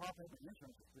 My car payment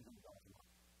insurance is $300 a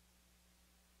month.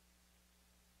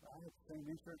 So I had the same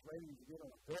insurance rating as you get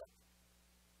on a vet.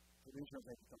 So the insurance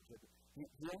agent comes with it.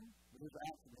 Him, with his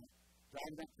accident,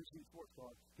 driving that 2-seat sports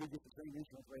car, he'll get the same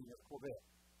insurance rating as a Corvette.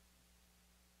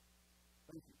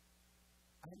 Thank you.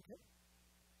 I didn't care.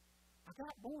 I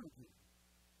got born again.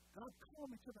 God called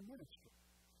me to the ministry.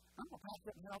 I'm going to pass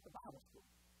that and head off to Bible school.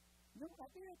 You know what I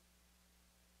did?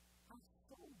 I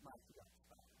sold my Fiat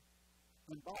Spider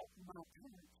and bought from my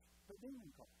parents the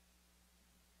demon car.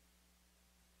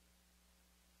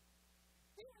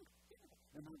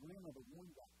 And my grandmother won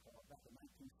that car back in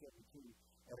 1972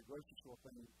 at a grocery store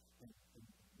thing in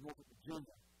Norfolk,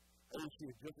 Virginia. And she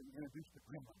had just been introduced to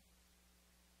grandma.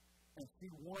 And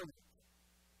she won it.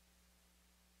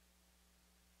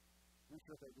 I'm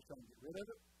sure they were trying to get rid of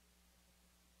it.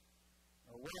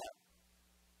 Or what?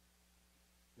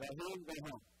 Right here and go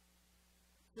home.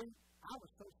 See, I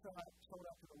was so sold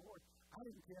out to the Lord, I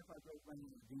didn't care if I drove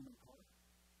running in a demon car.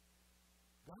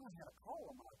 God had a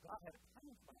call on my life. God had a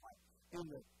plan for my life. And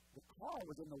the car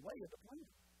was in the way of the plan.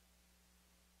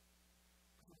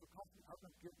 Because it cost me, I was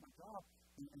going to get my job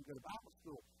and go to Bible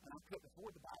school. And I couldn't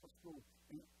afford the Bible school.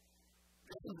 And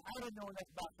I didn't know enough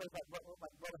about faith, like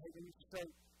Brother Hagin used to say,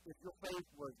 if your faith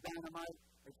was dynamite,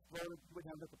 exploded, you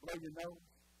wouldn't have enough to blow your nose.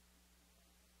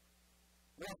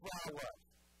 That's where I was.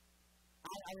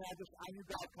 I knew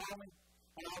God called me,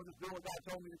 and I was just doing what God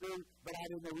told me to do, but I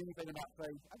didn't know anything about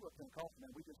faith. I grew up in Pentecostal,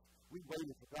 man. We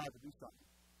waited for God to do something.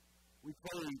 We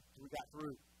prayed till we got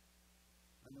through.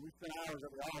 I mean, we spent hours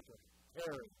at the altar,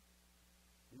 praying.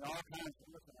 You know, all kinds of,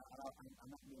 listen, I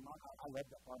love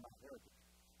that part of my heritage.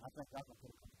 I think that's going to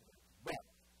put it on the But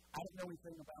I didn't know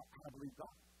anything about how to believe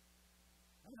God.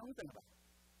 I didn't know anything about it.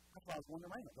 That's why I was going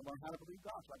to Raymond, to learn how to believe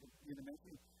God, so I could get in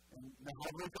ministry and know how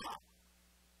to believe God.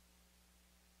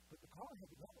 But the car had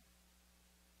to go.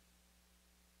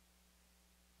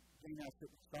 Jane and I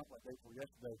sitting at the stoplight day before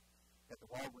yesterday at the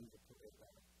Walgreens at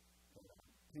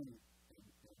Penny and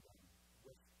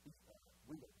West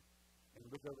Window. And we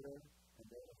looked over there, and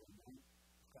there was a night,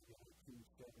 it's got to be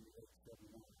 1978,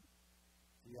 79.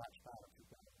 The outside of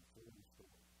 2004 in the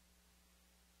store.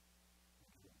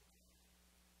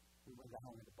 We went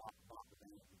down and bought the van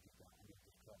and we just got it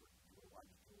just covered.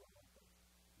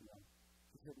 You know,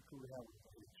 it's really cool to have one.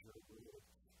 It's really good.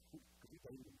 Because we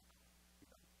paid him.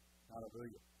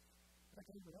 Hallelujah. I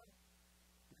can't do that.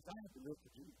 Because I have to live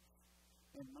for Jesus.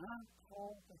 And my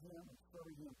call to him and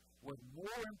serving him was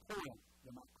more important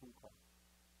than my cool car.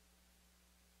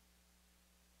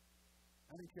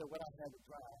 I didn't care what I had to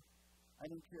drive. I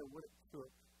didn't care what it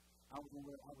took. I would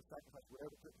sacrifice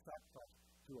whatever it took to sacrifice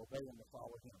to obey and to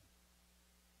follow him.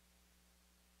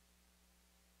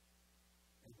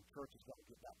 And the church has got to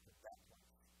get back to that place.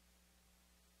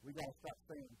 We've got to stop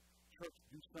saying, church,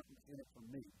 do something in it for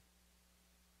me.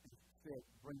 Instead,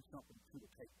 bring something to the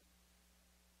table.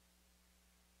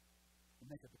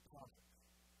 And make a deposit.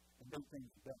 And make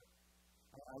things better.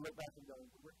 I look back and go,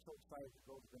 we're so excited to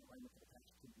go to the Raymond for the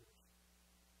past 2 years.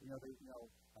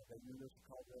 They knew this was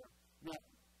called there. Now,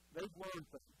 they've learned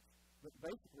things. But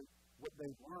basically, what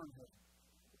they've learned has,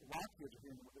 a lot of kids are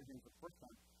hearing what they're doing for the first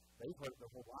time. They've heard it their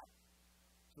whole life.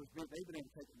 So they've been able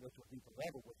to take it to a deeper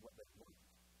level with what they've learned.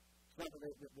 It's not that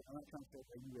I'm not trying to say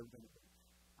they knew everything.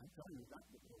 I'm telling you,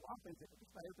 a lot of things, just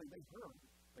about everything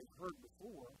they've heard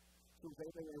before, so they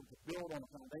were able to build on a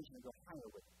foundation and go higher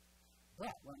with it.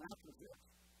 But what I'm after is this.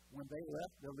 When they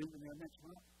left, they're leaving there next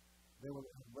month. They were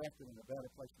left in a better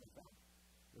place than they found it.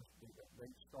 They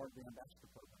started the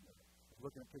ambassador program there. I was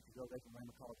looking at pictures of they from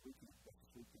Raymond College weekend, just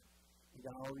this weekend. You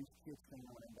got all these kids coming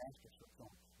on ambassador shirts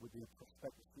on with the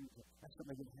prospective students. That's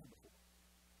something they didn't have before.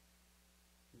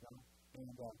 You know?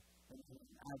 And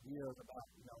ideas about,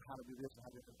 how to do this and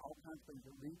how to do this. All kinds of things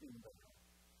are leaving there.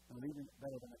 And leaving it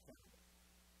better than they found it.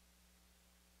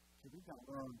 So we've got to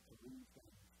learn to leave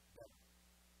things better.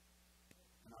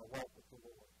 In our walk with the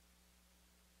Lord.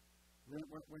 We're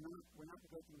not to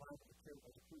go through life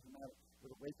as a proven matter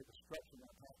with a way to destruction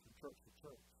that pass from church to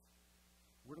church.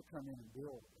 We're to come in and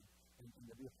build and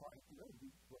to be a part of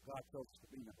what God tells us to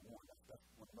be, number one. That's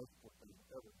one of the most important things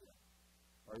we'll ever do.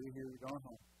 Are you here? You're going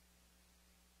home.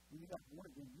 When you got born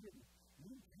again, you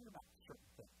didn't care about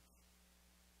certain things.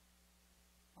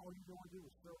 All you want to do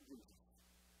is serve Jesus.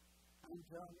 I'm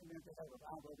telling you, man, they have a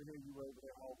Bible over here, you were over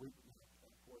there all week,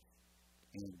 of course.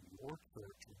 In your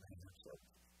church, when they have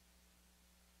service.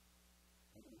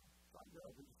 So I go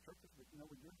to these churches, but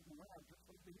when you're doing that, I'm just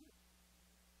supposed to be here.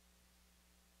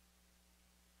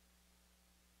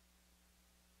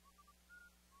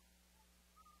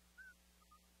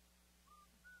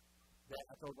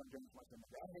 I told one James once, my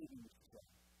dad hated used to say,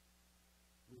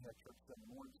 we had church Sunday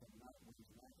morning, Sunday night,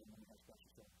 Wednesday night, and then we had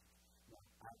special service. Now,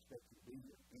 I expect you to be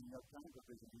here. Any other time, go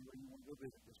visit. Anywhere you want to go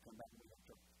visit, just come back and be at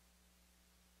church.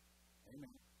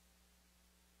 Amen.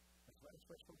 That's what it's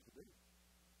supposed to do.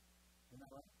 Isn't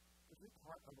that right? If you're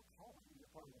part of a calling,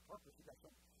 you're part of a purpose, you got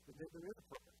something. There is a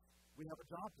purpose. We have a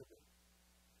job to do.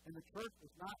 And the church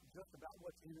is not just about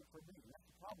what's in it for me. That's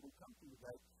the problem we come to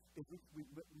today. If we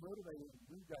motivate and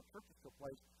move our churches to a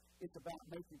place, it's about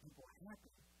making people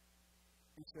happy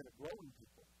instead of growing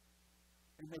people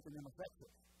and making them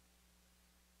effective.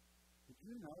 Did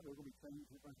you know there will be things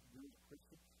you're going to do as a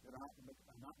Christian that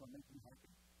are not going to make you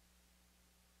happy?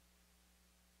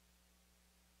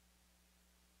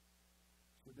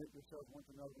 Submit yourselves one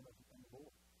to another in the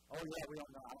Lord. Oh, yeah, we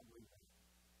don't know. I don't believe that.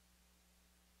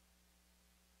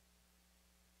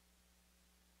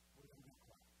 What do you think?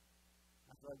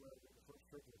 That's right. The first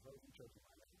church of the Frozen Church in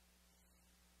my life.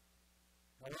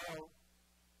 Hello?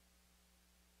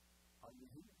 Are you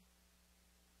here?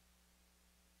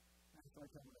 That's the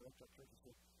only time when I left that church, I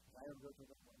said, if I ever go to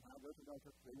another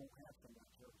church, they won't have some of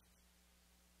that service.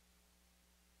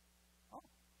 Oh.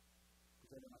 Because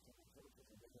they didn't have some of that service.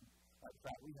 In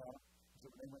fact, we have So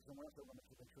when they went somewhere else, they went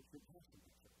to the church, didn't have Sunday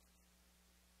service.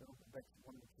 They don't basically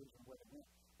one of the children where they went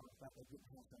on the fact they didn't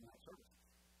have Sunday night service.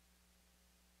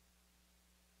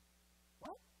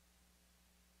 What?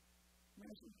 I mean,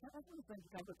 that's one of the things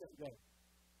you kind of look at and go,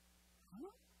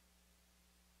 huh?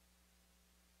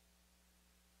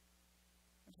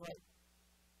 That's right.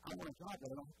 I want a job that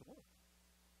I don't have to work.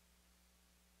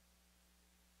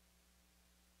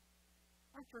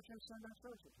 Our church has Sunday night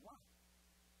services. Why?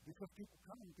 Because people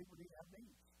come and people need to have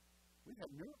needs. We've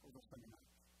had miracles on Sunday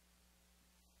nights.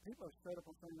 People are straight up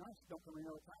on Sunday nights, don't come in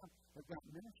all the time. They've got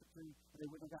ministered to, but they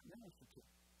wouldn't have got ministered to.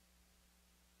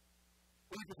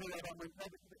 We can say that on Wednesday,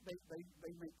 but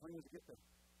they make plans to get there.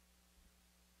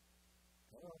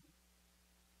 Hello.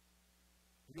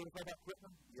 You ever thought about quitting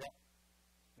them? Yeah.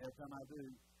 Every time I do,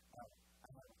 I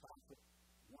have a 5 foot,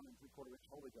 1 3/4 inch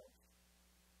Holy Ghost.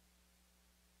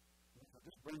 So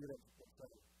just bring it up and say,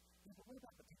 yeah, but what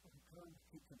about the people who come and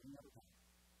keep coming every time?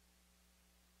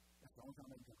 That's the only time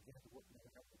they can get to work. They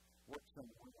have to work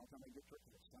Sunday morning. The only time they get to church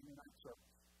is a Sunday night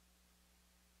service.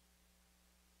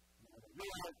 Now, they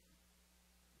realize,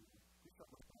 you start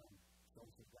with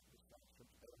so-and-so's got this stuff,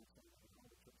 church today on Sunday night, all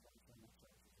the churches on Sunday night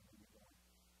services, and then you're going,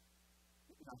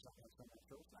 it'd be nice to have Sunday night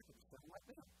service. I could just sound like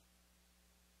them.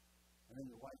 And then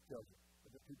your wife tells you,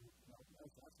 but the people, that's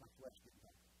my flesh getting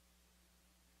back.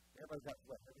 Everybody's got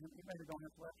flesh. Anybody who don't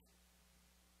have flesh?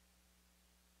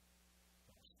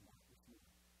 That's not with you.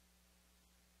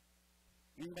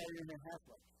 Anybody in here have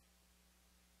flesh?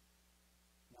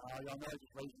 No, y'all know,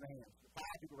 just raise your hands. 5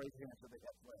 people raise their hands so they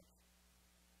have flesh.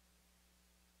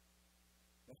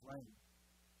 That's lame.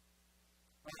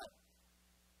 All right.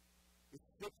 It's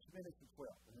 6 minutes to 12.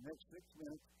 In the next 6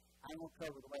 minutes, I'm going to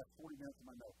cover the last 40 minutes of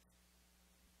my notes.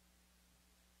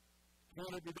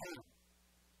 Can it be done?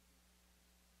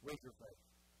 Where's your faith?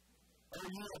 Oh,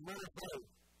 you have more faith.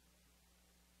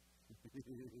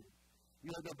 You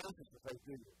have no basis for faith,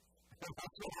 do you?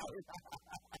 All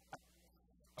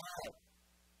right.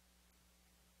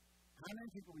 How many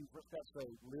people, when you first got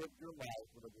saved, lived your life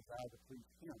with a desire to please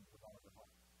Him with all of your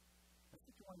heart? That's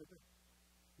what you wanted to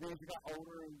do. As you got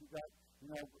older and you got,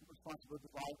 responsibility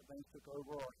of life, and things took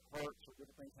over, or hurts, or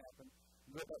different things happen,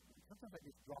 sometimes that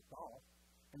gets dropped off,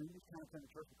 and then you just kind of come to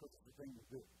church because it's the thing you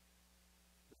do.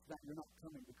 You're not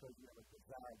coming because you have a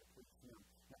desire to please Him.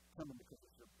 You're not coming because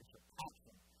it's your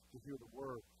passion to hear the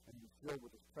Word and you're filled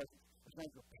with His presence. It's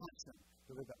not your passion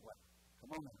to live that way.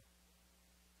 Come on now.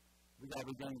 We got to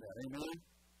regain that. Amen?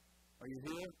 Are you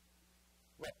here?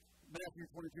 Well, Matthew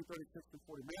 22:36-40.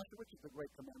 Master, which is the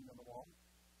great commandment of the law?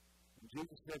 And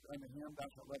Jesus said unto him, Thou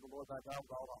shalt love the Lord thy God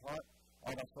with all thy heart,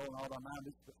 all thy soul, and all thy mind.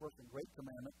 This is the first and great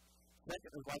commandment.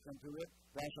 Second is like unto it,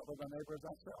 Thou shalt love thy neighbor as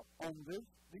thyself. On these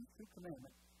 2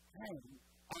 commandments hang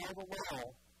all the law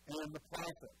and the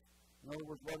prophets. In other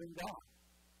words, loving God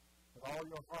with all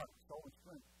your heart, soul, and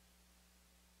strength.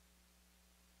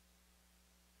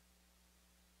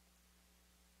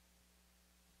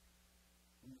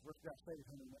 When you first got saved,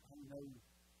 how many know you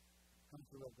come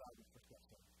to love God when you first got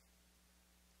saved?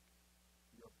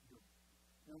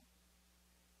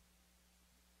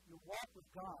 Your walk with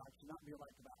God should not be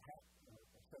like about half,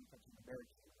 a 7% in the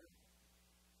marriage.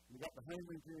 You got the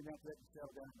honeymoon period, and after that, you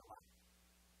settle down into life.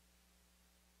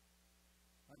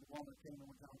 I had a woman that came in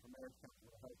one time from marriage counseling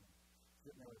with a husband,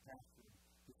 sitting there with a pastor.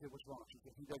 He said, What's wrong? She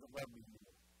said, He doesn't love me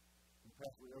anymore. And the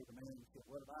pastor went over to the man and he said,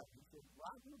 What about it? He said,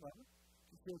 Well, I do love him.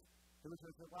 She said,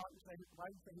 Why do you say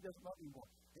he doesn't love me anymore?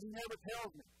 And he never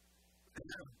tells me.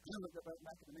 He looked up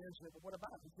back at the man and said, Well, what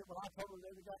about it? He said, Well, I told her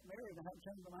they got married and I haven't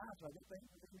changed my mind, so I didn't think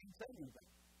he didn't say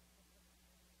anything.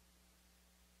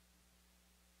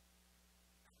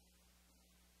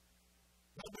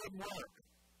 That doesn't work.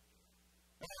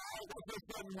 That just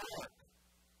doesn't work.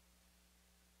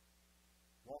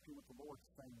 Walking with the Lord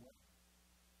the same way.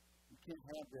 You can't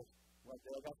have this, well,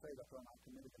 Dad, I say that's when I'm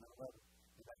committed and I love it,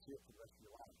 and that's it for the rest of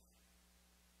your life.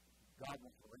 God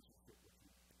wants a relationship with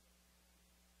you.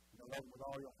 Love Him with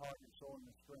all your heart, your soul, and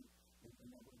your strength, and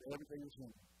everything is in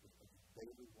you. It's a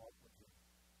daily walk with Him.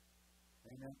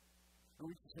 Amen? And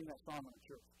we used to sing that song in the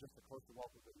church, just a closer walk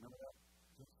with Him. Remember that?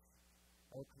 Just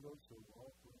a closer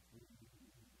walk with Him.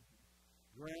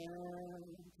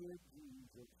 Granted,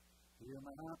 Jesus, hear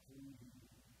my plea.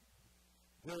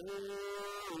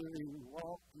 Daily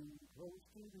walking close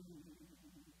to Thee.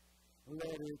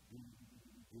 Let it be,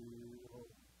 dear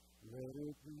Lord, let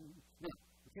it be. Now,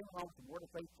 we came along with some Word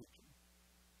of Faith teaching.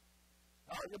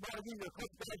 All right, you're about to give you a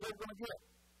quick bag you're going to get.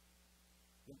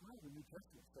 Then why the New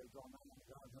Testament says all night long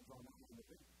God has all night in the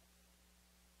vision?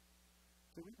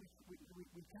 So we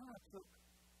kind of took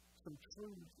some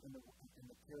truths in the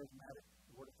charismatic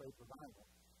Word of Faith revival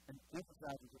and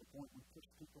emphasizing to the point we push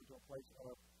people into a place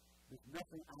of there's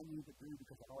nothing I need to do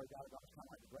because I already got it all. It's kind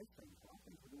of like the grace things. A lot of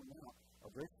things we're doing now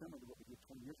are very similar to what we did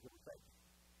 20 years ago with faith.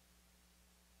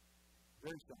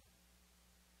 Very similar.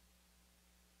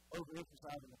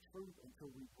 Overemphasizing the truth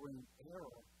until we bring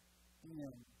error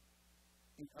in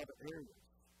other areas.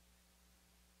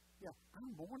 Yeah,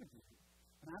 I'm born again,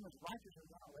 and I'm as righteous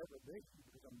as I'll ever be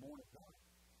because I'm born of God.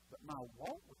 But my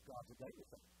walk with God's a daily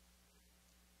thing.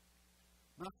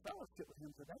 My fellowship with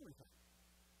Him is a daily thing.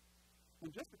 And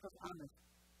just because I'm as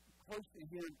close to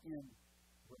Him in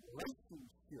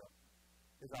relationship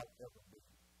as I'll ever be,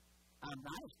 I'm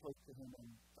not as close to Him in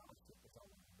fellowship as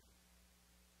I'll ever be.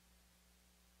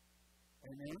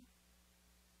 Amen?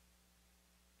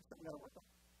 That's something we've got to work on.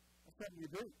 That's something you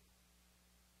do.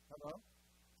 Hello?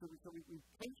 So we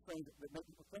change things that make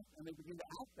people think, and they begin to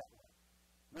act that way.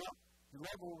 No, you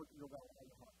love the Lord with your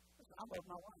heart. Listen, I love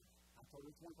my wife. I told her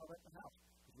this once I left the house.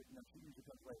 Because she usually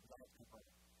comes late, but I have to come home.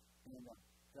 And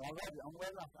said, I love you. On the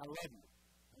way back, I love you.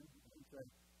 And he said,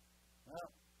 well,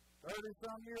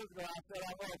 30-some years ago, I said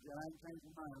I love you, and I haven't changed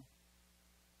my mind.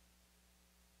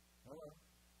 Hello?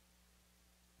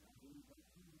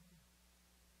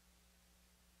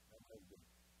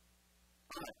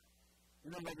 All right. You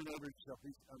know, maybe over yourself.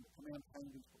 These commands hang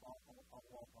these all the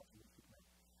wall across the command.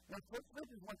 Now,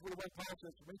 Philippians 1:21, Paul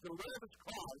says, for me to live is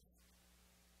Christ,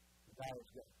 to die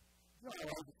is gain. You know how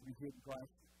life is to be hid in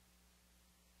Christ?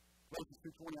 Philippians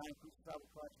 2:20, I am crucified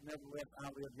with Christ, nevertheless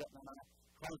I live, yet not I.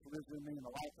 Christ lives in me, and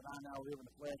the life that I now live in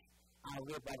the flesh, I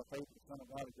live by the faith of the Son of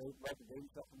God who loved and gave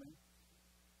Himself for me.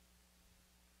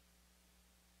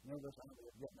 Nevertheless I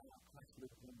live, yet not I. Christ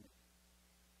lives in me.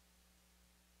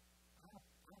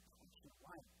 Our Christian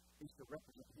life is to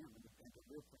represent Him and to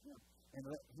live for Him and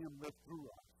let Him live through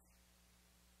us.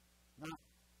 Not,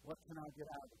 what can I get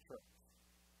out of the church?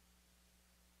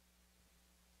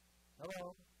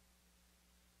 Hello?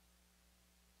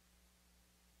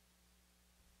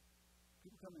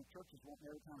 People come into churches wanting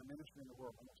every kind of ministry in the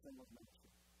world. I'm not saying what ministry.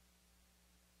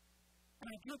 And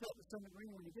I get that to some degree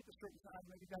when you get to certain sides,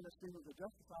 maybe you got to singles are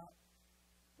justified.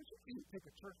 But you can't pick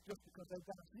a church just because they've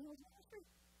got a singles ministry.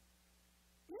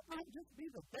 It might just be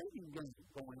the dating game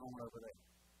going on over there.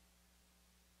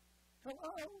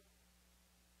 Hello?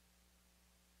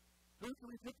 Who can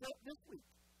we pick up this week?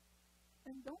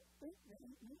 And don't think that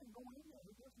you're going in there.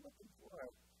 We're just looking for a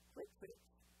quick fix.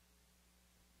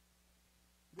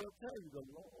 They'll tell you the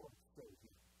Lord says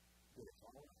that it's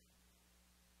all right.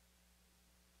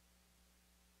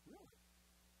 Really?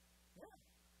 Yeah.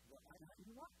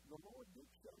 You're right. The Lord did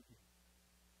show you.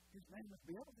 His name is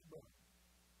Beelzebub.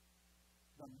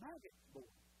 The maggot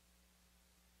Lord.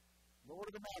 Lord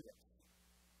of the maggots.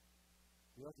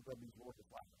 Beelzebub means Lord of the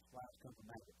flies. Flies come from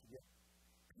maggots. Yeah.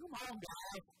 Come on,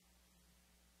 guys.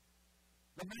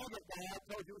 The maggot guy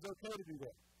told you it was okay to do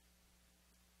that.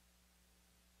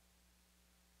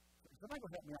 Somebody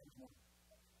will help me out this morning.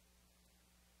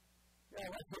 Yeah,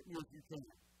 let's hit me if you can.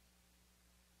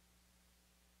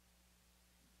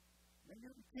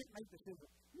 You can't make decisions.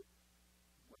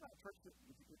 We're not a church that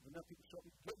if enough people show up,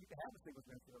 you can have a single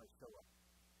ministry or show up.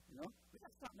 You know? We've got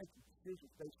to stop making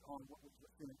decisions based on what was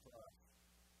in it for us.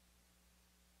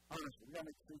 Honestly, we've got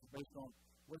to make decisions based on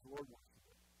what the Lord wants to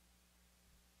do.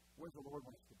 What does the Lord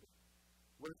want us to do?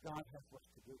 What does God have for us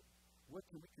to do? What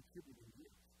can we contribute in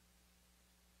here?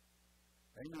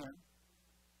 Amen.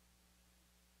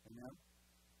 Amen.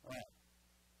 All right.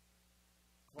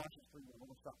 Colossians 3:1. We're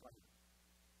going to stop right here.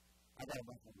 I got a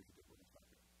bunch more we can do. We're going to stop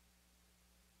here.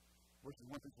 Verses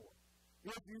 1 through 4.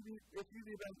 If you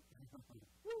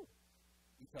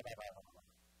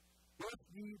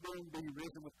then be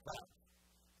risen with Christ,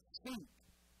 seek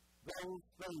those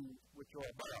things which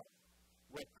are above,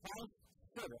 where Christ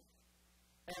sitteth,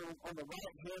 and on the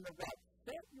right hand of God.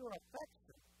 Set your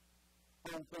affection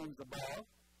on things above,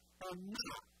 and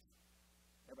not,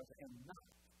 everybody say, and not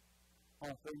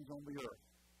on things on the earth.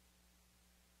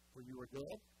 For you are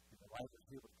dead, and the life is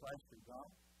here with Christ in God.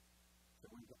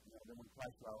 So then when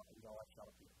Christ shall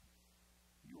appear.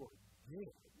 You are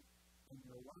dead, and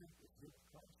your life is here with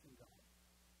Christ in God.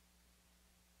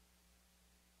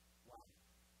 Wow.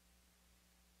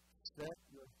 Set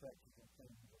your affections on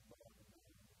things above and not on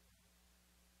the earth.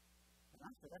 And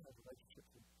I said that has a relationship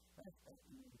with that's a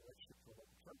relationship with the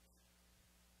church.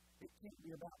 It can't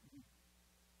be about you.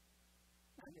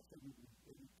 I guess they need to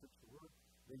preach the word.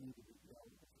 They need to be,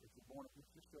 if you're born again,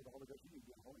 just show the Holy Ghost, you need to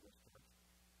be in the Holy Ghost church.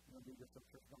 You know, be just some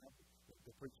church don't have to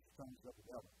preach the tongues of the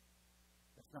devil.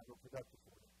 That's not real productive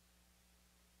for you.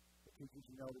 It teaches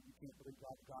you know that you can't believe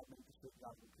God, God made you sick,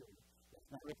 God will kill you.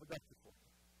 That's not real productive for you.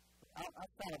 But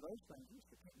outside of those things, you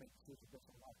just can't make decisions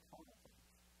based on life carnal things.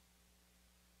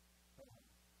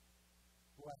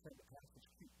 I think the pastor's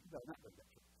cute. You better not go to that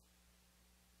church.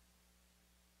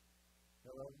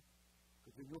 Hello?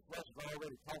 Because your flesh is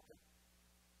already talking.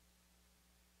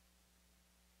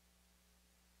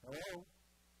 Hello?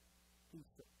 He's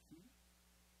so cute.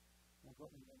 I'm going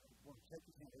to take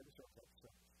his hand every service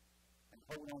and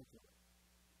hold on to it.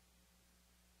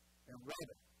 And rub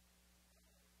it.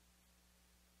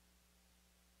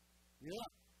 Yeah.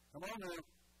 Come on now.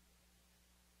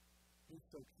 He's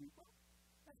so cute.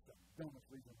 That's the dumbest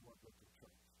reason I want to go to a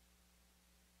church.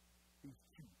 He's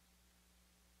cute.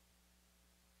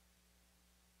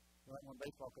 Like one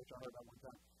baseball coach I heard about one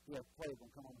time, he had a player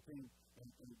going to come on the team, and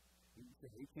he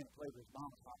said he can't play with his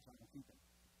mama's hot, so I'm going to keep him.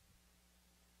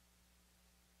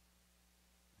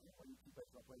 Why do you keep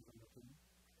baseball players on your team?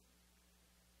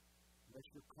 Unless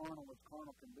you're carnal as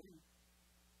carnal can be.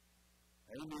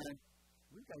 Amen.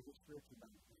 We've got to get spiritually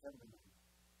minded, heavenly minded.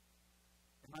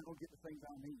 Am I going to get the things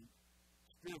I need,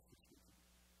 spiritually speaking,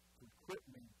 to equip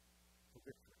me for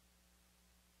victory?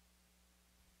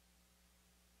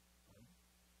 Right?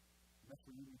 And that's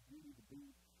where you need to be.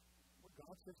 Where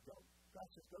God says go. God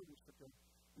says go to this particular.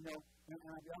 You know, and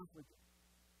I'll be honest with you.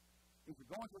 If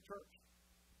you're going to a church,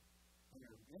 and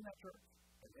you're in that church,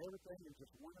 and everything is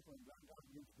just wonderful, and God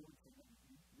begins doing something,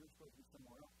 you're supposed to be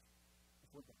somewhere else.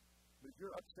 That's what God. But if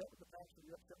you're upset with the pastor,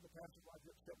 you're upset with the pastor's wife,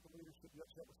 you're upset with the leadership, you're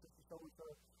upset with sister so-and-so,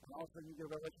 and all of a sudden you get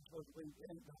a revelation supposed to leave, it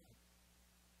ain't God.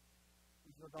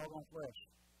 It's your doggone flesh.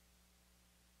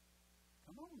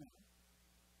 Come on now.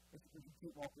 It's because you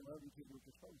can't walk in love, you can't do what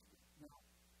you're supposed to. Now,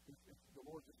 if the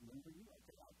Lord just moving you,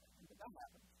 okay, but that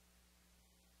happens.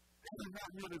 It's not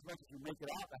nearly as much as you make it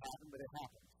out to happen, but it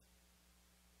happens.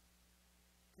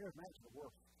 Charismatics are the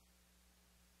worst.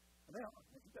 Now,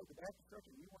 if you go to the Baptist church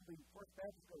and you want to be First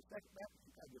Baptist, go to Second Baptist,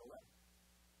 you've got to get away.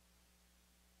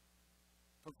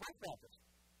 From First Baptist.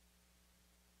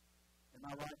 Am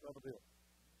I right, Brother Bill?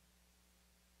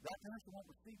 That pastor won't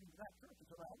receive you to that church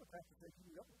until the other pastor says you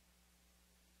can go.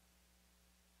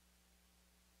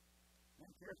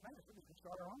 And charismatics, we can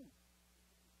start our own.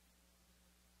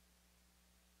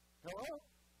 Hello?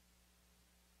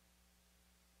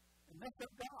 And mess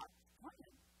up God's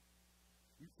plan.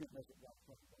 You can't mess up God's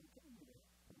plan. Don't tell me that.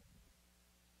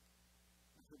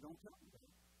 I said, don't tell me that.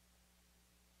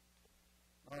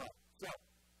 All right, so,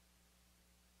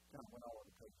 kind of went all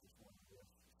over the place this morning. There's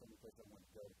so many places I wanted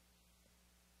to go.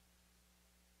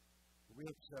 We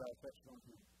have to set our affection on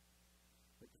Him.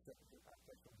 We have to set our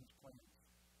affection on His plans.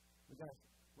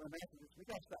 When I'm asking this, we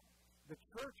got to stop. The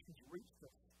church has reached a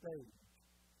stage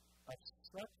of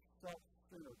such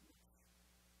self-centeredness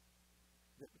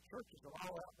that the churches are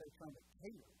all out there trying to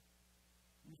cater,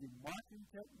 using marketing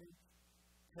techniques,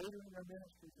 catering their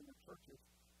ministries in the churches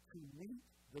to meet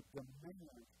the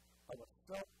demands of a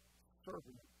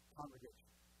self-serving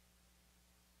congregation.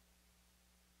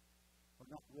 We're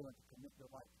not willing to commit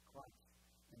their life to Christ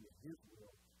and to His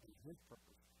will and His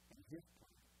purpose and His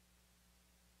plan.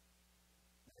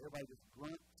 And everybody just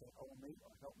grunt, say, oh, me,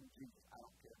 or help me, Jesus. I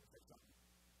don't care if they say something.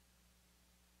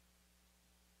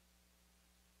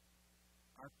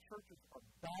 Our churches are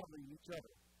battling each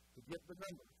other to get the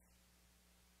numbers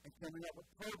and coming up with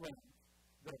programs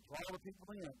that draw the people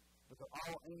in, but they're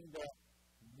all aimed at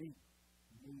me.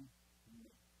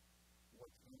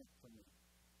 What's in it for me?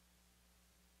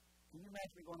 Can you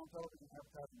imagine me going on television and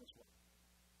advertising this way?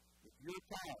 If you're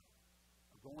tired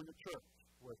of going to church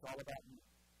where it's all about you,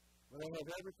 where they have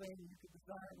everything you could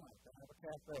desire in life, they have a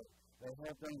cafe, they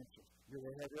have dances,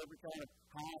 they have every kind of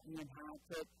high-end,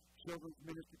 high-tech children's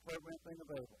ministry program thing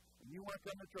available. And you want to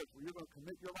come to church where you're going to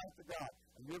commit your life to God,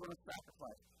 and you're going to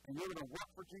sacrifice, and you're going to work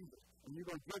for Jesus, and you're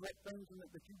going to give up things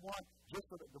that you want just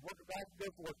so that the work of God can go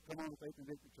forth. Come on to Faith and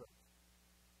Victory Church.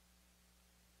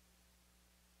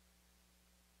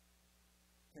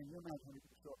 Can you imagine when you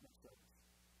could show up next service?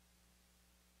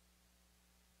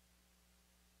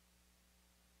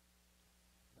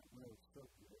 That really is so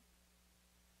good.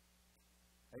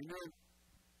 Amen.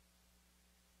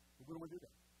 But we don't want to do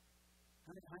that.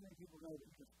 How many people know that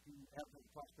you can have a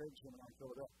prosperity seminar in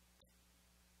Philadelphia?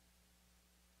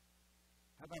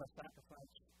 How about a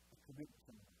sacrifice and commitment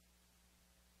seminar?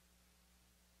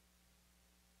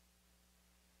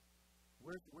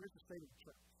 Where's the state of the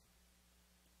church?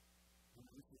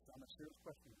 I'm a serious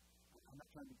question. I'm not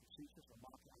trying to be facetious or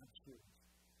mock. I'm serious.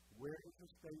 Where is the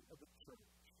state of the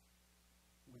church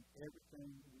when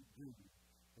everything we do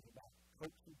is about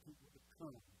coaxing people to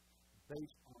come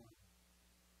based on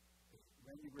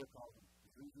Randy Greer calls them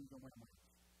reasons and whammies?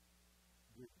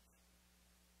 Greasy.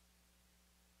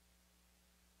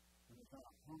 When it's not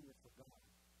a hunger for God.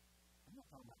 I'm not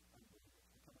talking about unbelievers.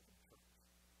 I'm talking about the church.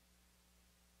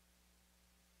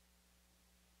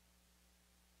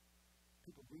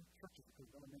 leave churches because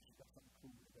the other nation's got something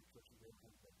cool in their churches they don't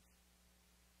have those.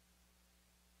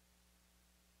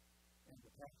 And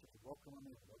the pastor said, welcome them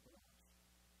in with open arms.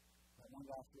 And one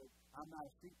guy said, I'm not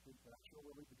a street freak, but I sure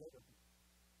will leave the gate open.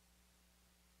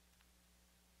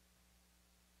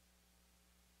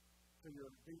 So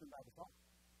you're demon by the thought.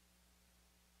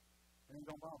 It ain't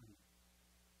going to bother you.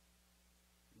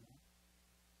 You know?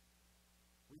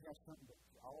 We have something that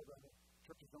all the other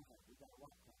churches don't have. We've got a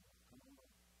rock climbing. Come on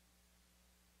over.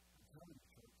 I'm telling you,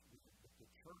 church, the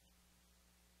church,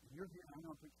 and you're here, I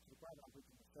know I'm preaching to the crowd, I'm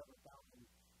preaching to 7,000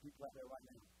 people out there right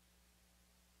now.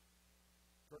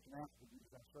 Church in Africa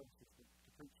uses our services to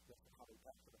preach. That's how they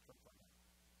pastor the church right now.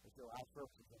 They say, our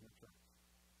services in their church.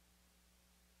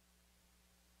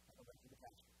 I go back to the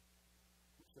pastor.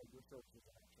 We say, your services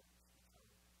in our church.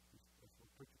 That's what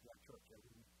preaching to our church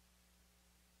every week.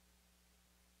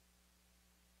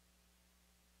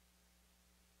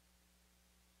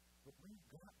 But we've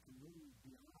got to move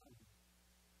beyond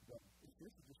the,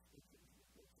 this is just, it's a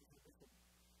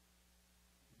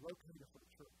locator for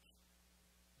the church.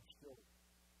 It's still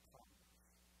problems.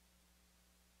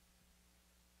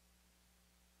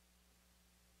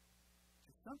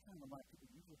 So sometimes in life, people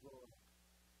usually grow up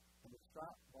and they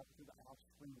stop walking through the house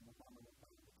screaming when mama went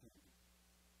buying the candy.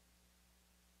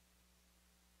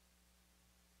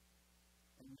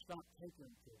 And you stop taking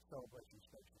them to a celebration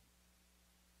station.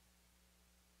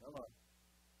 Hello.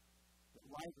 That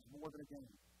life is more than a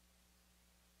game.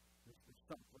 There's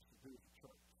something for us to do as a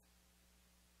church.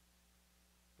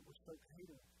 But we're so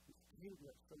hated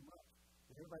it so much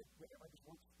that everybody just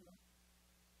wants, you know,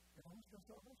 everyone's going to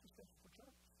celebration station for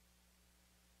church.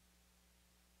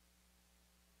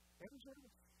 Every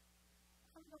service.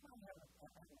 I don't know about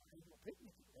having an annual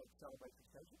picnic at the celebration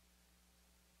station.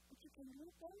 But you can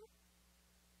live there.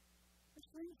 There's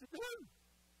things to do.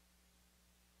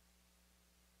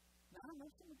 Now, I know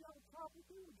some of y'all will probably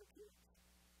do with your kids.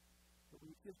 But when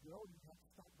your kids grow, you have to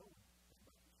stop going as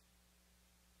much.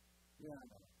 Yeah, I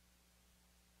know.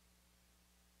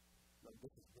 Look,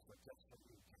 this is just for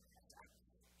you.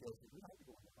 You like to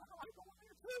go in there. I like going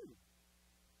there too.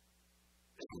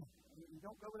 You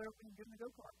don't go there when you get in the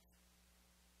go-karts.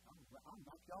 I'll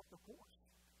knock you off the course.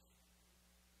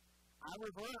 I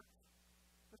reverse.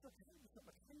 But the thing is,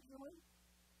 occasionally,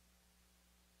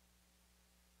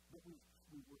 that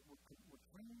we're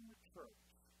training the church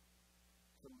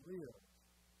to live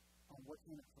on what's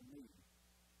in it for me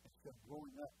instead of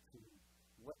growing up to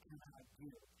what can I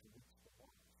give to reach the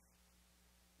lost.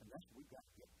 And that's what we've got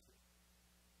to get to.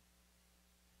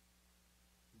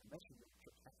 And the message of the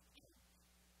church has to change.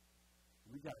 And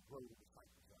we've got to grow the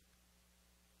disciples up.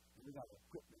 And we've got to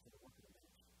equip them for the work of the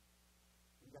ministry.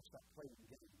 We've got to stop playing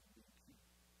games and being cute.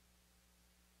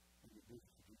 And be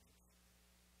business to Jesus.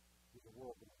 There's a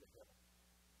world going to heaven.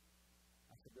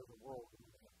 I said, there's a world going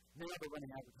to heaven. Now they're running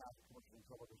advertising commercials on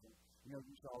television. You know,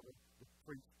 you saw the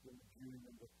priest and the Jew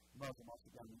and the Muslim all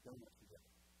sit down and eat donuts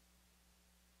together.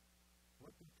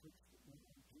 What do priests and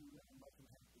the Jew and the Muslim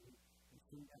have to do? And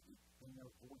see that in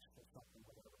their voice for something,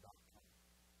 whatever God comes.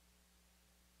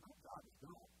 My God is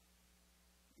God.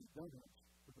 He's donuts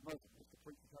with the Muslim. It's the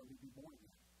priest who tells him to be born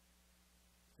again.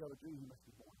 Tell the Jew he must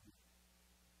be born again.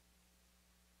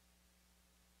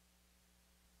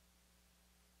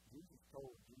 Jesus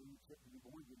told Jews that when you're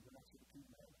born again, you're not to the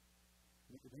kingdom of heaven.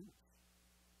 Nicodemus.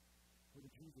 What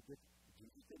the Jews did,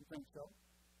 Jesus didn't think so.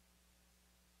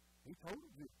 He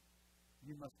told you,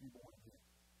 you must be born again.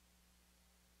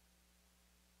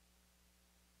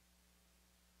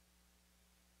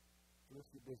 So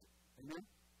let's get busy. Amen?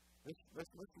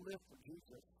 Let's live for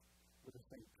Jesus with the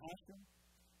same passion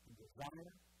and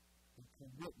desire and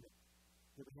commitment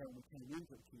that we had when we came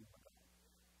into the kingdom of God.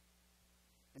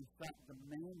 And stop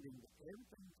demanding that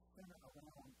everything is centered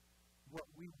around what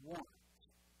we want.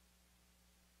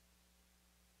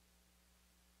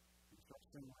 And start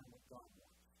centering around what God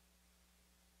wants.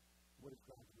 What is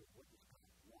God doing? What does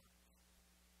God want?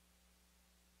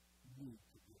 Need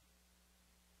to do.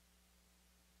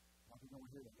 Why are we going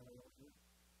here? Why are we going here?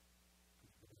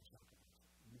 Because we're going to sacrifice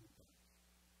many things.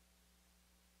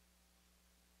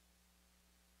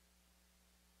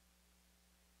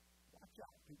 Watch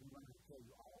out. People run to tell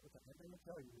you all the time. Everything they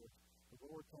tell you is, the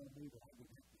Lord told me that I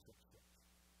didn't have to such steps.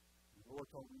 The Lord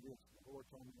told me this. The Lord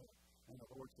told me that. And the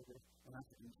Lord said this. And I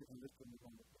said, you shouldn't listen to me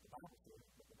on what the Bible says.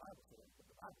 But the Bible says. But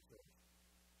the Bible says.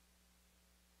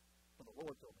 But the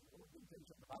Lord told me. The Lord didn't tell you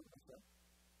something the Bible said.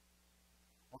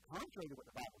 Or contrary to what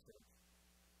the Bible says.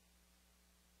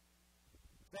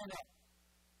 Stand up.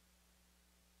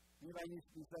 Anybody needs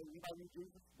to be saved? Anybody need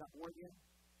Jesus? Not born again?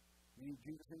 You need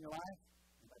Jesus in your life?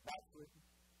 Anybody backslidden?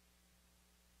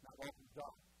 Not walking with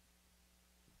God?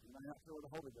 You may not feel the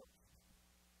Holy Ghost.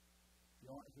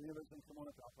 If any of those things come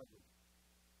on up, I'll pray with you.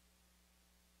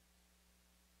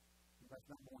 If that's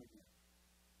not born again.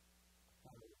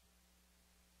 Hallelujah.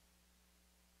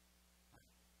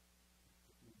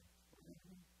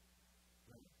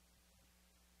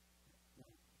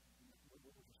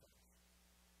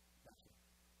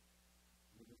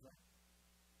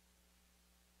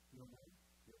 You don't know.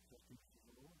 You accept Jesus as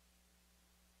the Lord.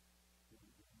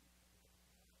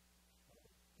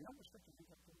 You know, respect your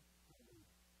hands up to you. Hallelujah.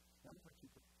 Now, I'm going to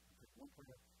take one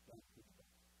prayer down to the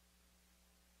back.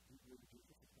 You believe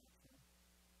Jesus is God's Son?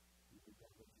 You believe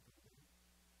God loves you today?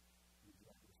 You believe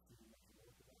God will see you as the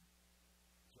Lord today?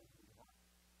 So, in your heart,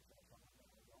 is that how I'm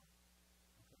going to go?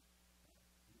 Okay.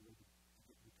 You ready to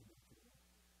get you connected to the Lord?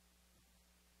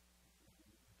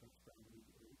 You can't spend the need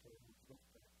to read it. You don't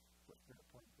spend it. First prayer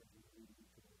point is you read it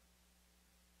to the Lord.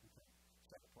 Okay.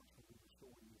 Second point is going to be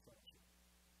restoring your fellowship.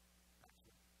 That's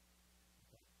it.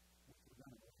 Okay. Once we're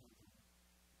done, we'll hands on it.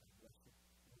 God bless you.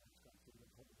 And it's going to be the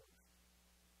Holy Ghost.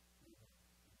 And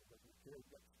we'll carry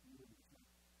that spirit in this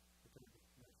night. We'll take the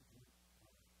message in.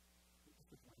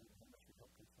 This is my name. How much we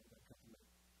help can somebody come to me?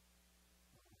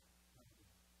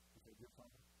 Okay, dear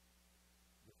Father,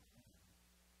 this is my name.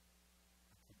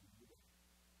 I come to you today.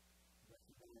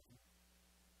 Recognize you.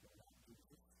 Without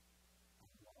Jesus,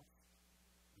 I'm lost.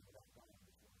 And without God, I'm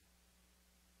this world.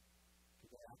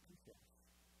 Today, I confess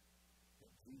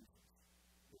that Jesus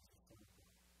is the Son of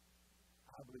God.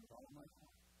 I believe with all my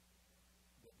heart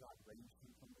that God raised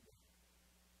him from the dead.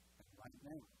 And right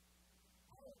now,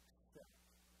 I accept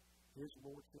his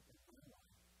lordship in my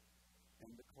life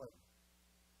and declare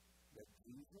that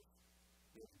Jesus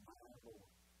is my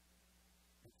Lord.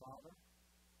 And Father,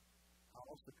 I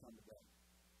also come today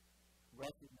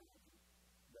recognizing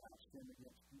that I've sinned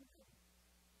against you in heaven.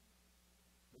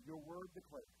 But your word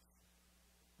declares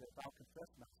that if I'll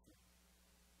confess my sin,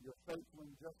 you're faithful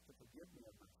and just to forgive me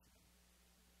of my sin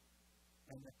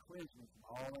and to cleanse me from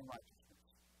all unrighteousness.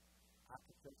 I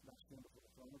confess my sin before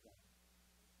the throne of God,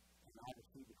 and I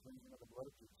receive the cleansing of the blood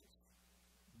of Jesus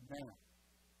now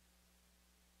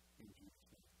in Jesus'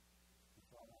 name. And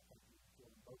Father, I thank you for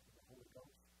the both of the Holy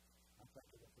Ghost. I thank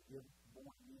you that forgive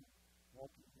born again,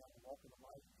 walking in the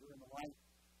light, you're in the light,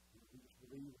 and we just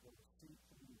believe that we'll see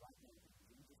from you right now in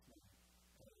Jesus' name.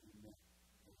 Amen.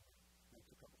 That's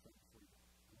a couple things for you.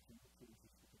 I want you to please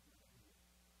just look at me right here.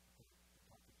 Okay, I'll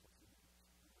talk to you for a few minutes.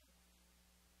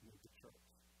 You're a good church.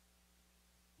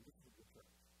 This is a good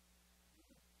church.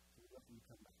 Okay. So we're letting you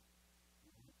come back.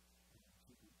 We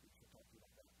should talk to you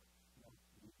like that, but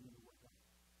you need to work out.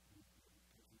 You need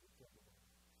to be careful about it.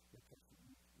 It takes some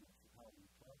use, how you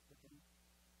trust the thing.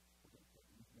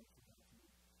 Make sure that you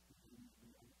need to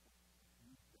be on the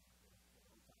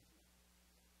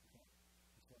okay?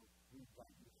 So we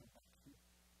invite you to come back here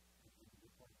and be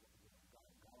a part of what we're doing.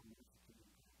 God needs you to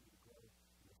continue to grow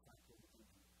and to fight for the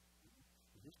things.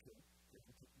 And this kid, if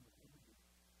it's a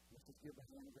let's just give a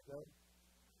hand as it goes.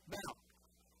 Now,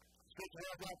 stretch your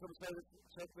hands out for the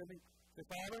church with me. Say,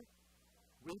 Father,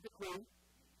 we decree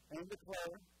and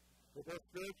declare that their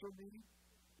spiritual need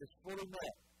is fully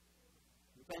met.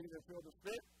 We thank you to fill the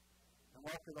Spirit and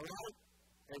walk in the light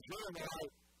as you're in the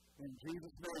light in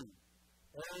Jesus' name.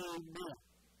 Amen.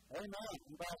 Amen.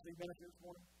 Anybody see ministry this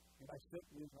morning? Anybody sick?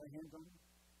 You need to lay hands on you?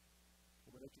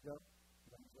 We'll let you go. You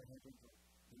don't need to lay hands on you for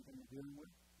anything you're dealing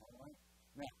with. All right?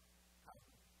 Now,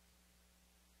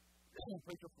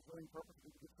 preach a fulfilling purpose,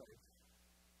 people get saved.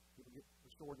 People get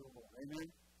restored to the Lord. Amen.